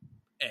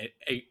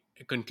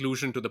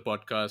conclusion to the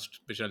podcast,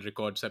 which I'll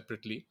record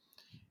separately.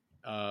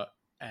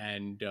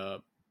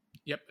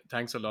 Yep,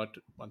 thanks a lot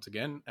once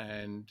again.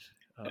 And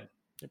yep.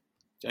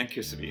 Thank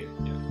you, Savir.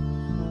 Yeah.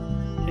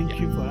 Thank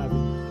you for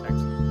having me.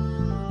 Thanks.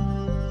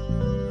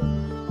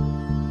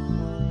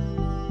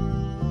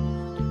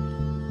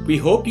 We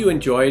hope you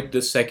enjoyed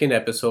this second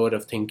episode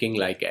of Thinking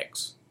Like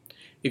X.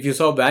 If you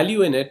saw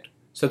value in it,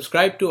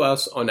 subscribe to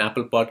us on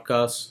Apple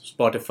Podcasts,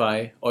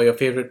 Spotify, or your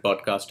favorite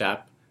podcast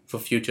app for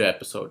future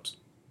episodes.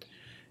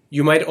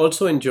 You might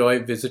also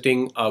enjoy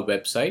visiting our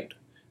website,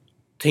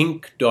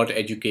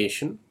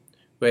 think.education,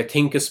 where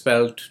think is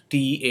spelled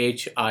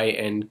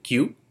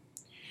THINQ.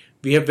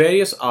 We have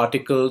various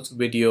articles,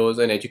 videos,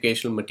 and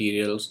educational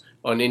materials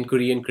on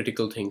inquiry and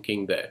critical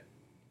thinking there.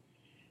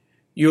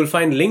 You will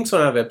find links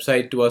on our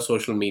website to our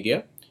social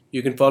media.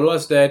 You can follow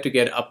us there to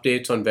get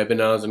updates on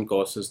webinars and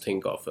courses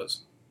Think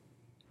offers.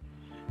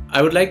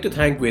 I would like to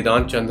thank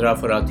Vedant Chandra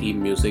for our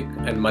theme music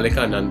and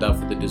Malika Nanda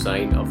for the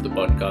design of the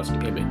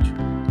podcast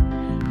image.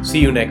 See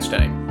you next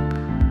time.